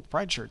people with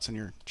pride shirts in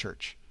your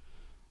church?"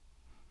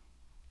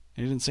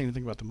 And he didn't say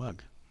anything about the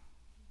mug.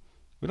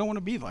 We don't want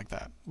to be like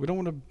that. We don't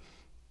want to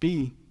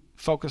be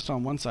focused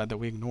on one side that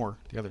we ignore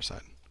the other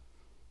side.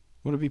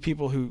 We want to be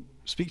people who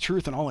speak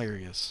truth in all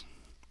areas.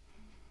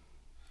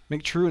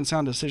 Make true and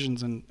sound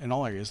decisions in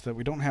all areas, that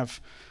we don't have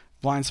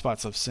blind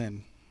spots of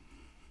sin.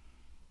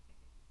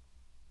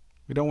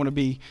 We don't want to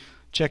be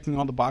checking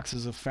all the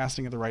boxes of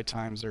fasting at the right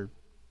times or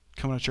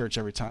coming to church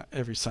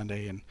every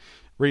Sunday and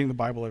reading the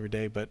Bible every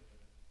day, but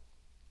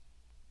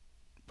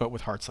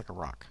with hearts like a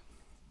rock.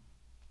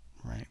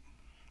 Right?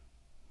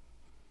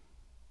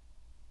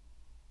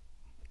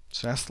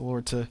 So ask the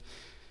Lord to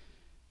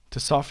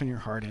soften your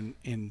heart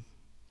and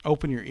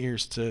open your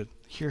ears to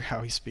hear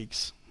how he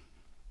speaks.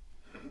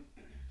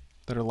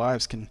 That our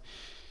lives can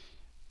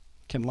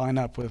line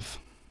up with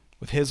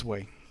his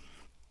way.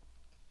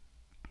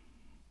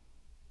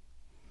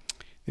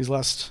 These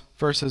last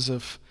verses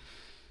of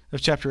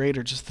chapter 8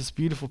 are just this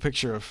beautiful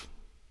picture of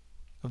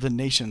the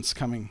nations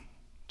coming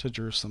to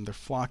Jerusalem. They're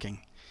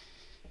flocking.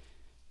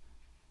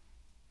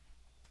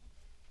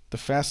 The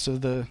fast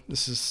of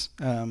this is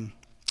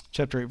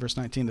chapter 8, verse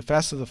 19. The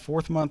fast of the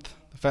 4th month,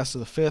 the fast of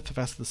the 5th, the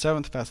fast of the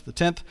 7th, the fast of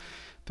the 10th,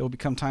 there will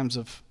become times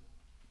of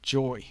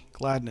joy,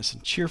 gladness,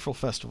 and cheerful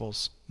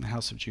festivals in the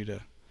house of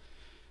Judah.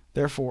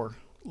 Therefore,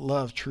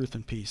 love, truth,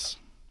 and peace.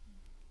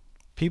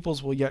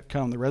 Peoples will yet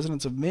come, the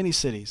residents of many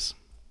cities.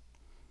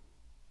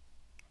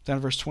 Down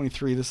to verse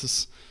 23, this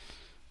is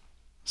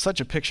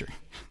such a picture.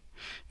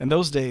 In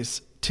those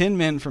days, 10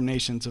 men from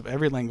nations of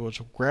every language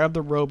will grab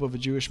the robe of a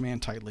Jewish man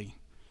tightly,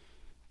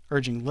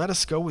 urging, "Let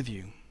us go with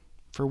you,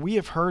 for we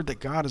have heard that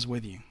God is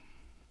with you."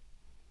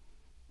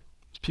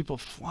 There's people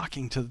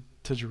flocking to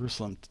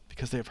Jerusalem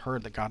because they have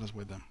heard that God is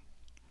with them.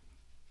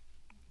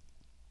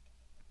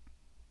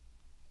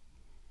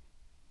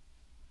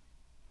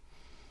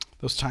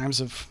 Those times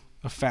of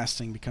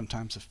fasting become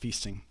times of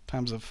feasting,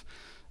 times of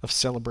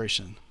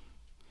celebration.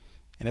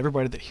 And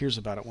everybody that hears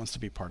about it wants to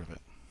be part of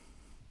it.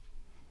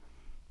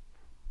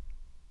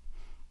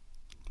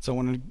 So I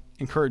want to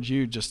encourage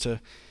you just to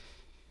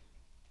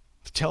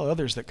tell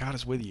others that God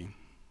is with you.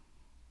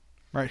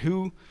 Right?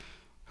 Who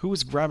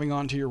is grabbing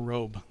onto your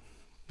robe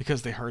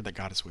because they heard that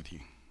God is with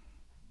you?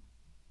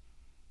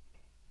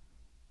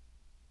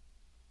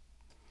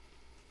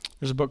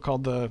 There's a book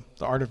called The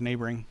Art of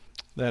Neighboring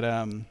that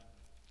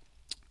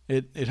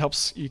it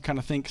helps you kind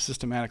of think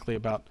systematically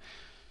about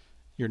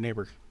your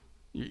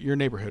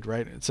neighborhood,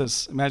 right? It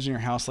says, imagine your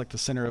house like the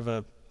center of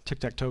a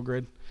tic-tac-toe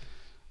grid.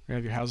 You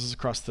have your houses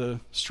across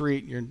the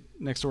street, your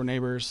next door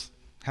neighbors,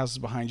 houses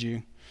behind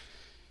you.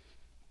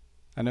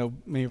 I know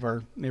many of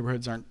our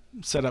neighborhoods aren't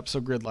set up so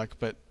grid-like,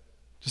 but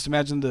just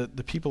imagine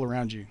the people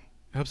around you.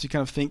 It helps you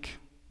kind of think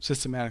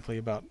systematically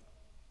about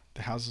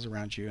the houses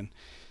around you. And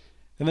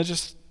then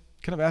just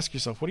kind of ask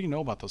yourself, what do you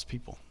know about those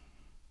people?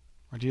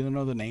 Or do you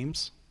know the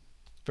names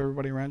of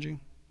everybody around you?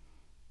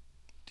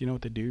 Do you know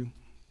what they do? Do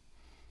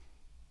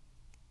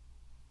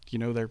you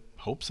know their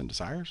hopes and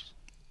desires?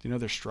 Do you know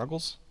their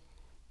struggles?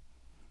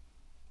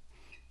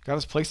 God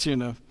has placed you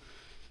in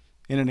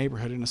a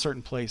neighborhood, in a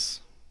certain place.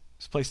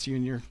 He's placed you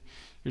in your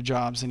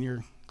jobs and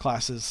your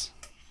classes.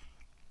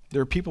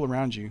 There are people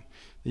around you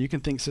that you can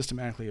think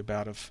systematically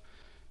about of,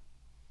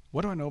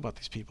 what do I know about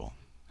these people?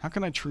 How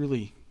can I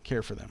truly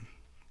care for them?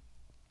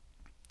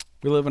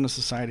 We live in a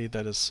society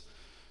that is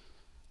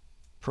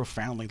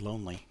profoundly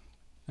lonely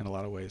in a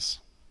lot of ways.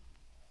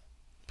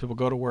 People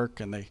go to work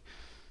and they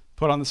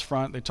put on this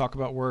front, they talk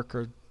about work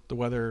or the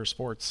weather or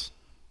sports.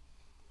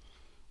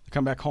 They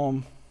come back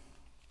home,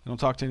 they don't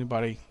talk to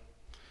anybody,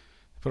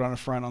 they put on a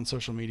front on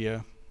social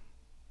media,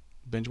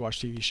 binge watch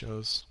TV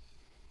shows,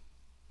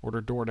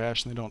 order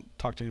DoorDash, and they don't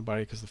talk to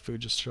anybody because the food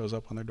just shows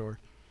up on their door.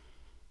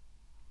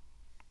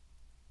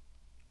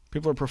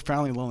 People are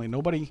profoundly lonely.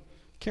 Nobody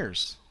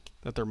cares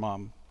that their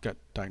mom got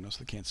diagnosed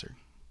with cancer.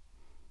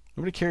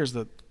 Nobody cares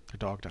that their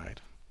dog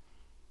died.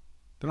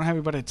 They don't have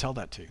anybody to tell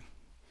that to.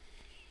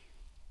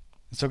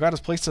 And so God has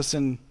placed us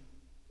in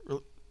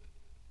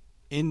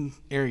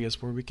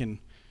areas where we can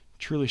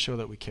truly show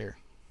that we care.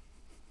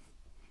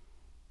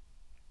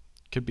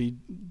 Could be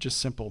just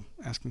simple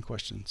asking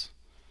questions.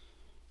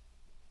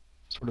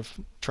 Sort of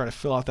try to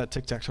fill out that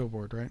tic-tac-toe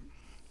board, right?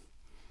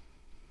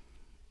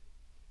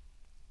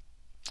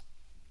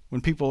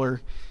 When people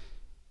are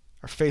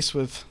faced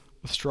with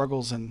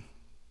struggles and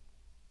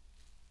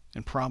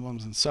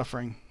problems and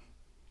suffering,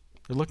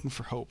 they're looking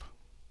for hope.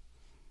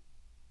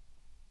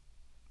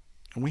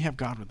 And we have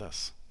God with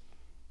us,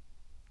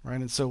 right?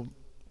 And so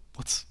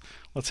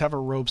let's have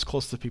our robes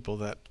close to people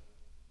that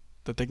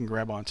they can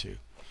grab onto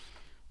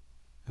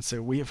and say,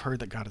 we have heard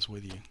that God is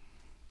with you.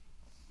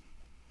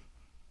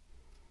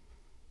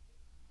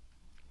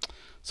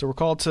 So we're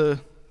called to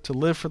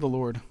live for the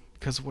Lord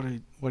because of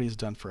what he's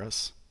done for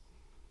us.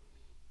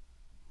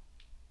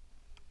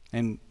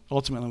 And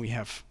ultimately we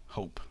have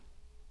hope.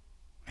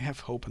 We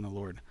have hope in the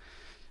Lord.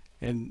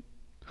 And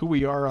who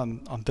we are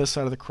on this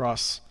side of the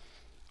cross,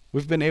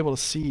 we've been able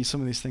to see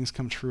some of these things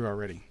come true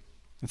already.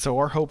 And so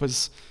our hope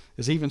is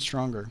even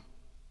stronger.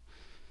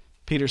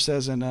 Peter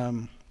says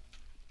in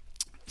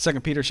 2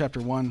 Peter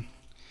chapter 1,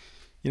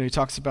 he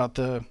talks about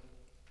the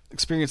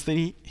experience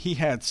that he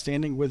had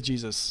standing with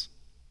Jesus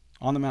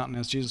on the mountain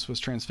as Jesus was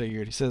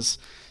transfigured. He says,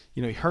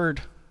 he heard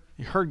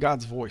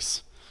God's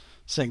voice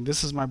saying,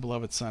 "This is my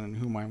beloved Son in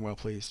whom I am well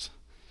pleased."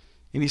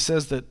 And he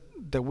says that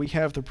we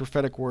have the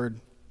prophetic word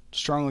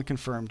strongly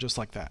confirmed just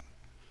like that.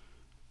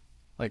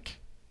 Like,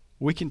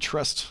 we can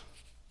trust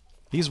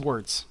these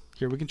words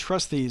here. We can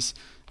trust these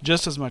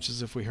just as much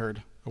as if we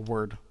heard a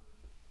word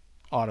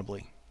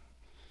audibly.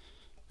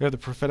 We have the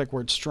prophetic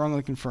word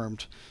strongly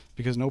confirmed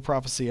because no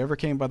prophecy ever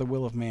came by the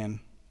will of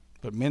man,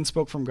 but men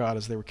spoke from God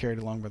as they were carried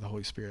along by the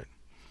Holy Spirit.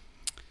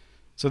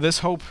 So this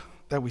hope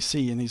that we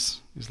see in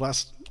these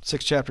last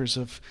 6 chapters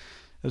of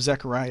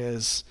Zechariah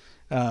is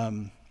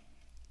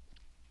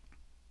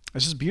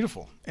it's just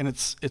beautiful, and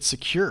it's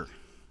secure.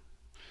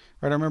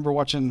 Right? I remember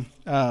watching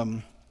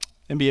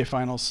NBA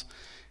Finals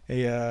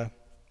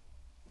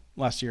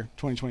last year,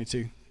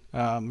 2022.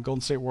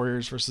 Golden State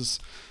Warriors versus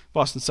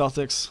Boston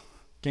Celtics,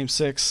 Game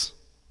 6.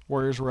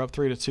 Warriors were up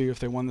 3-2. If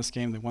they won this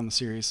game, they won the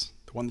series.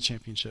 They won the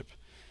championship.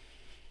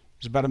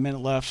 There's about a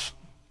minute left.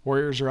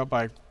 Warriors are up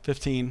by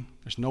 15.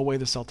 There's no way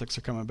the Celtics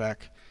are coming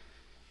back.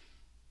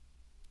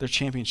 Their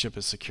championship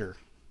is secure,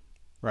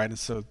 right? And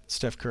so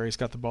Steph Curry's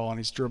got the ball and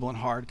he's dribbling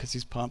hard because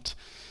he's pumped,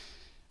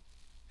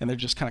 and they're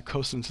just kind of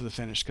coasting to the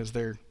finish because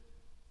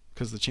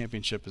the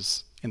championship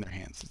is in their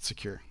hands. It's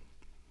secure,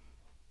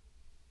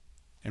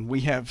 and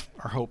we have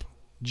our hope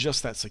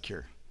just that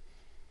secure.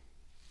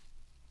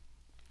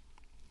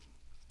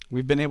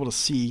 We've been able to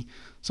see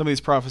some of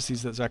these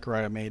prophecies that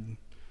Zechariah made.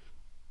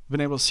 We've been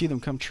able to see them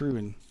come true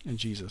in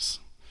Jesus.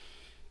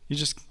 You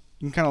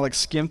can kind of like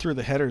skim through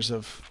the headers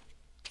of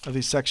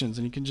these sections,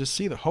 and you can just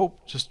see the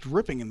hope just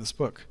dripping in this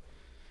book.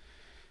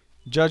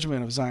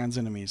 Judgment of Zion's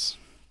enemies,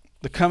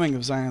 the coming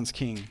of Zion's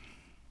king,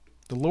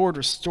 the Lord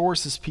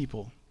restores his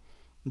people,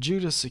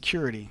 Judah's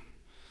security,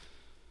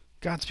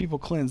 God's people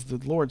cleansed,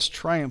 the Lord's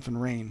triumph and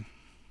reign.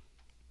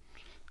 I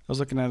was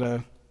looking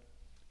at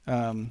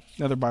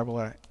another Bible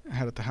I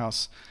had at the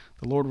house.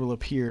 The Lord will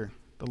appear.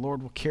 The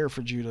Lord will care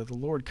for Judah. The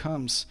Lord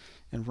comes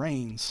and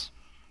reigns.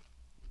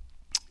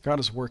 God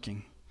is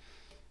working.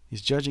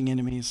 He's judging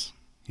enemies.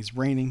 He's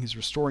reigning. He's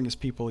restoring his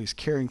people. He's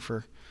caring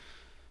for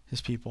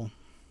his people.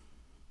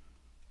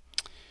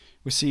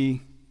 We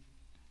see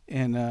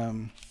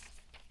in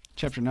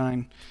chapter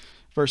 9,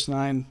 verse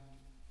 9,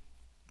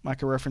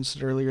 Micah referenced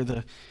it earlier,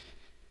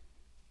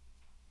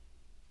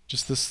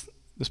 this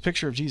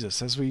picture of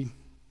Jesus. If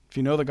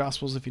you know the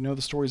Gospels, if you know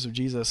the stories of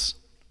Jesus,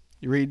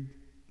 you read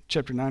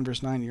chapter 9,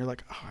 verse 9, and you're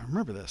like, oh, I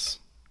remember this.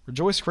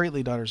 Rejoice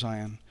greatly, daughter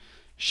Zion.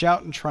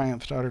 Shout in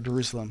triumph, daughter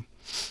Jerusalem.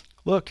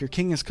 Look, your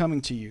king is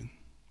coming to you.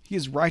 He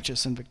is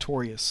righteous and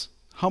victorious,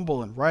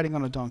 humble and riding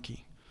on a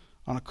donkey,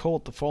 on a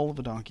colt, the foal of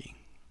a donkey.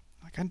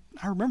 Like,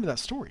 I remember that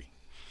story.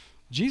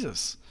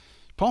 Jesus,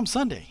 Palm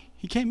Sunday,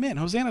 he came in,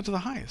 Hosanna to the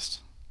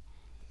highest.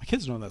 My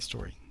kids know that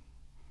story.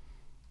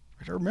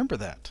 I remember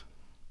that.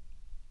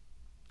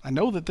 I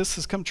know that this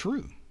has come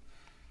true.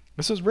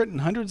 This was written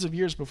hundreds of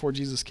years before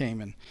Jesus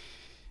came,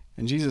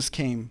 and Jesus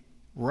came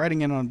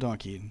riding in on a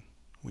donkey, and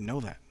we know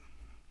that.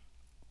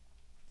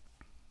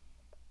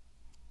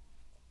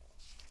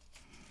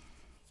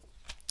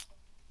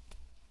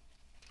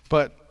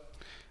 But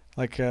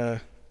like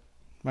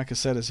Micah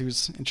said as he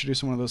was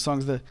introducing one of those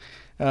songs, that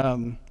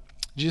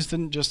Jesus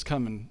didn't just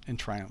come in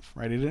triumph,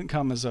 right? He didn't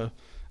come as a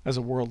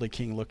worldly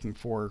king looking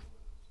for,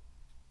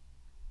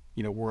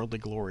 worldly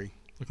glory,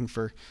 looking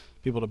for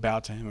people to bow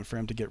to him and for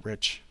him to get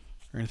rich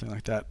or anything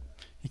like that.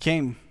 He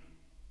came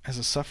as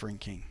a suffering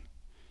king.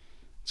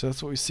 So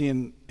that's what we see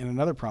in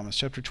another promise,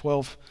 chapter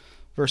 12,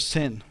 verse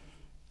 10.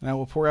 And I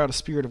will pour out a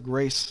spirit of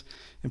grace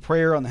and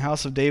prayer on the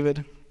house of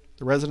David,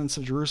 the residents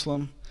of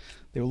Jerusalem.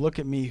 They will look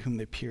at me whom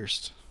they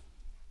pierced.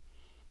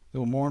 They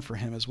will mourn for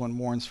him as one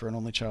mourns for an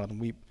only child, and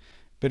weep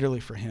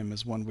bitterly for him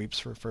as one weeps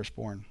for a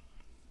firstborn.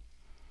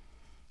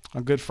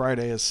 On Good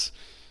Friday, as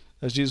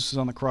Jesus was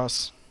on the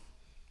cross,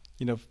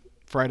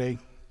 Friday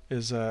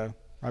is right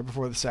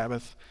before the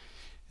Sabbath,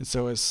 And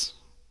so as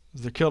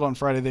they're killed on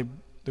Friday,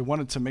 they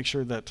wanted to make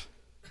sure that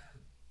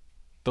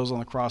those on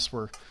the cross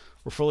were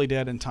fully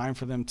dead in time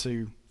for them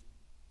to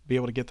be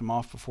able to get them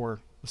off before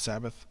the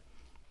Sabbath.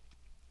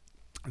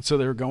 And so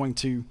they were going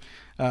to,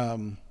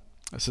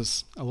 this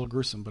is a little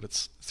gruesome, but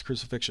it's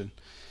crucifixion.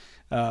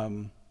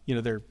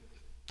 They're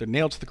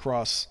nailed to the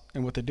cross,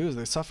 and what they do is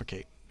they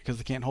suffocate because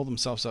they can't hold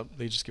themselves up.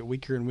 They just get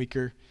weaker and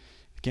weaker.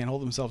 They can't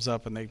hold themselves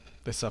up, and they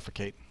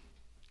suffocate.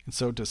 And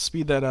so to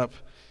speed that up,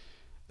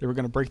 they were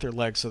going to break their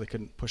legs so they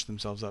couldn't push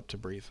themselves up to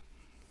breathe.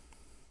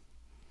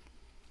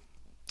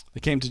 They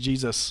came to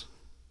Jesus,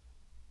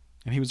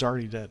 and he was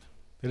already dead.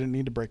 They didn't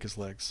need to break his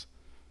legs.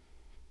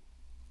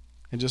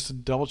 And just to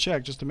double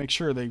check, just to make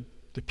sure, they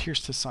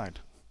pierced his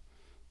side.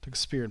 Took a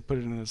spear and put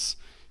it in his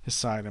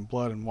side, and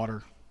blood and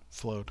water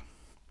flowed.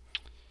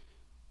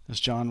 As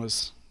John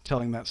was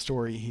telling that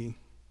story,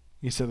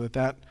 he said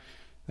that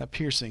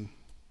piercing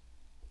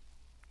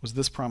was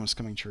this promise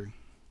coming true.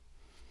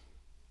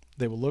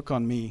 They will look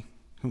on me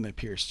whom they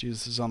pierced.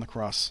 Jesus is on the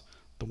cross,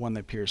 the one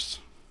they pierced.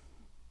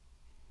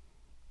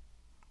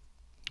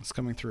 It's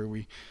coming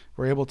through.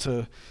 We're able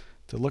to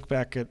look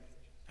back at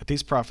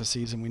these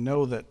prophecies, and we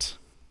know that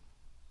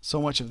so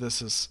much of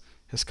this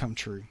has come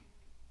true.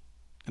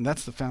 And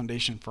that's the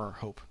foundation for our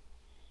hope.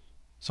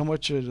 So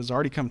much of it has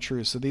already come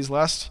true. So these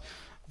last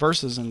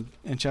verses in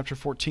chapter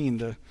 14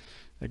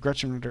 that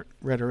Gretchen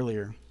read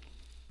earlier,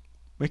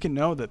 we can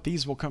know that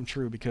these will come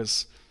true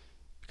because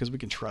we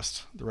can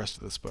trust the rest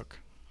of this book.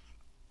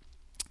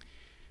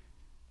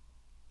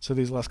 So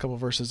these last couple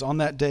of verses, on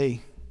that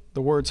day,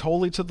 the words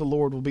holy to the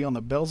Lord will be on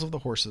the bells of the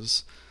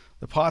horses.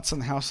 The pots in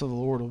the house of the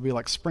Lord will be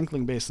like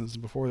sprinkling basins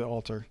before the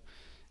altar.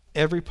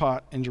 Every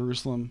pot in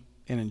Jerusalem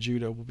and in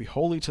Judah will be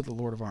holy to the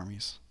Lord of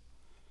armies.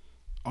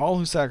 All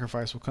who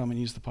sacrifice will come and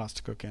use the pots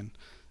to cook in.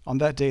 On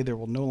that day there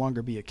will no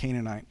longer be a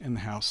Canaanite in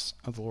the house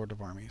of the Lord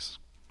of armies.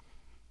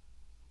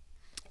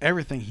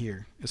 Everything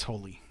here is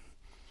holy.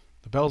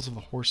 The bells of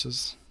the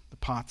horses, the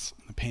pots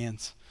and the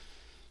pans,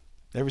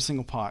 every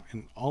single pot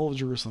in all of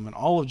Jerusalem and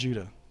all of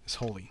Judah is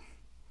holy.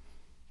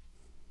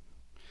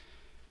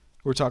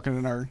 We were talking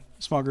in our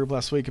small group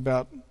last week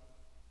about,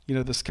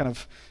 this kind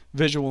of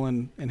visual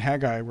in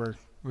Haggai where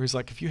he's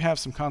like, if you have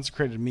some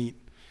consecrated meat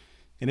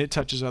and it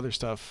touches other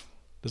stuff,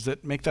 does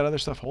it make that other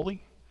stuff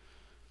holy?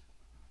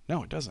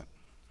 No, it doesn't.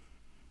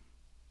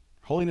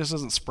 Holiness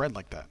doesn't spread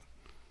like that.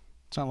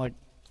 It's not like,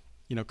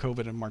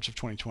 COVID in March of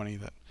 2020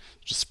 that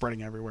just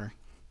spreading everywhere.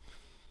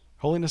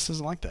 Holiness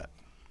isn't like that.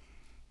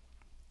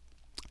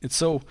 And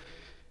so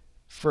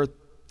for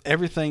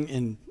everything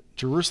in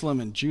Jerusalem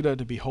and Judah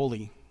to be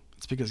holy,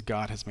 it's because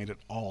God has made it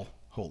all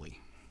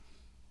holy.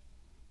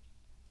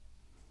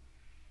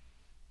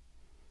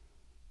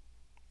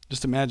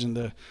 Just imagine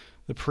the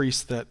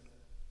priests that,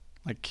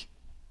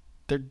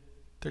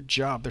 their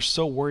job, they're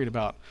so worried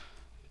about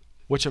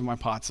which of my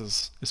pots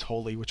is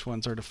holy, which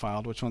ones are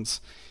defiled, which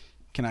ones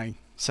can I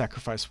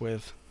sacrifice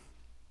with.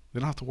 They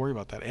don't have to worry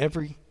about that.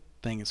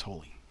 Everything is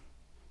holy.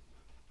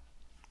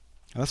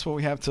 And that's what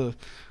we have to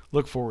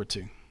look forward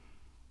to.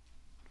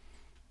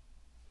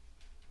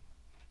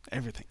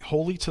 Everything.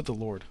 Holy to the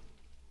Lord.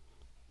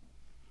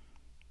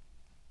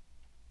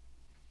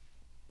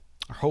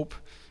 Our hope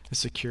is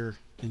secure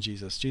in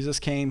Jesus. Jesus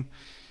came.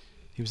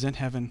 He was in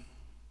heaven.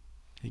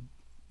 He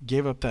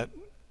gave up that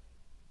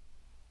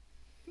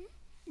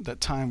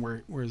time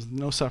where there's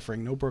no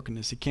suffering, no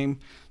brokenness. He came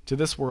to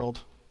this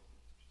world,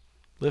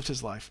 lived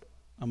his life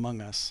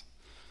among us,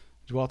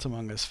 dwelt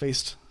among us,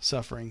 faced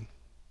suffering,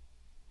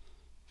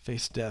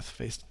 faced death,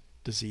 faced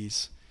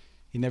disease.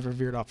 He never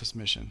veered off his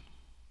mission.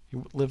 He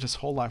lived his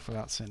whole life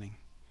without sinning.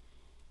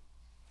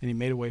 And he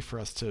made a way for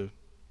us to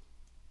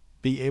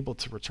be able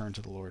to return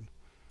to the Lord.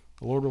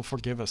 The Lord will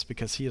forgive us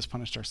because he has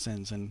punished our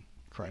sins in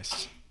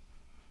Christ.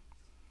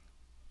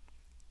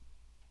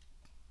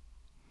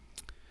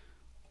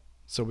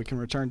 So we can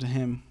return to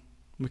him,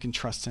 we can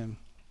trust him,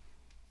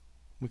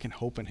 we can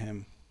hope in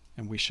him,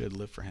 and we should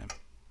live for him.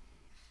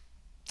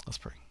 Let's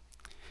pray.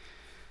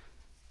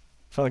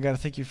 Father God, I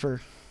thank you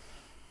for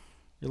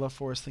your love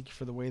for us. Thank you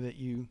for the way that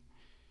you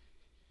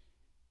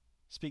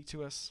speak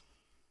to us.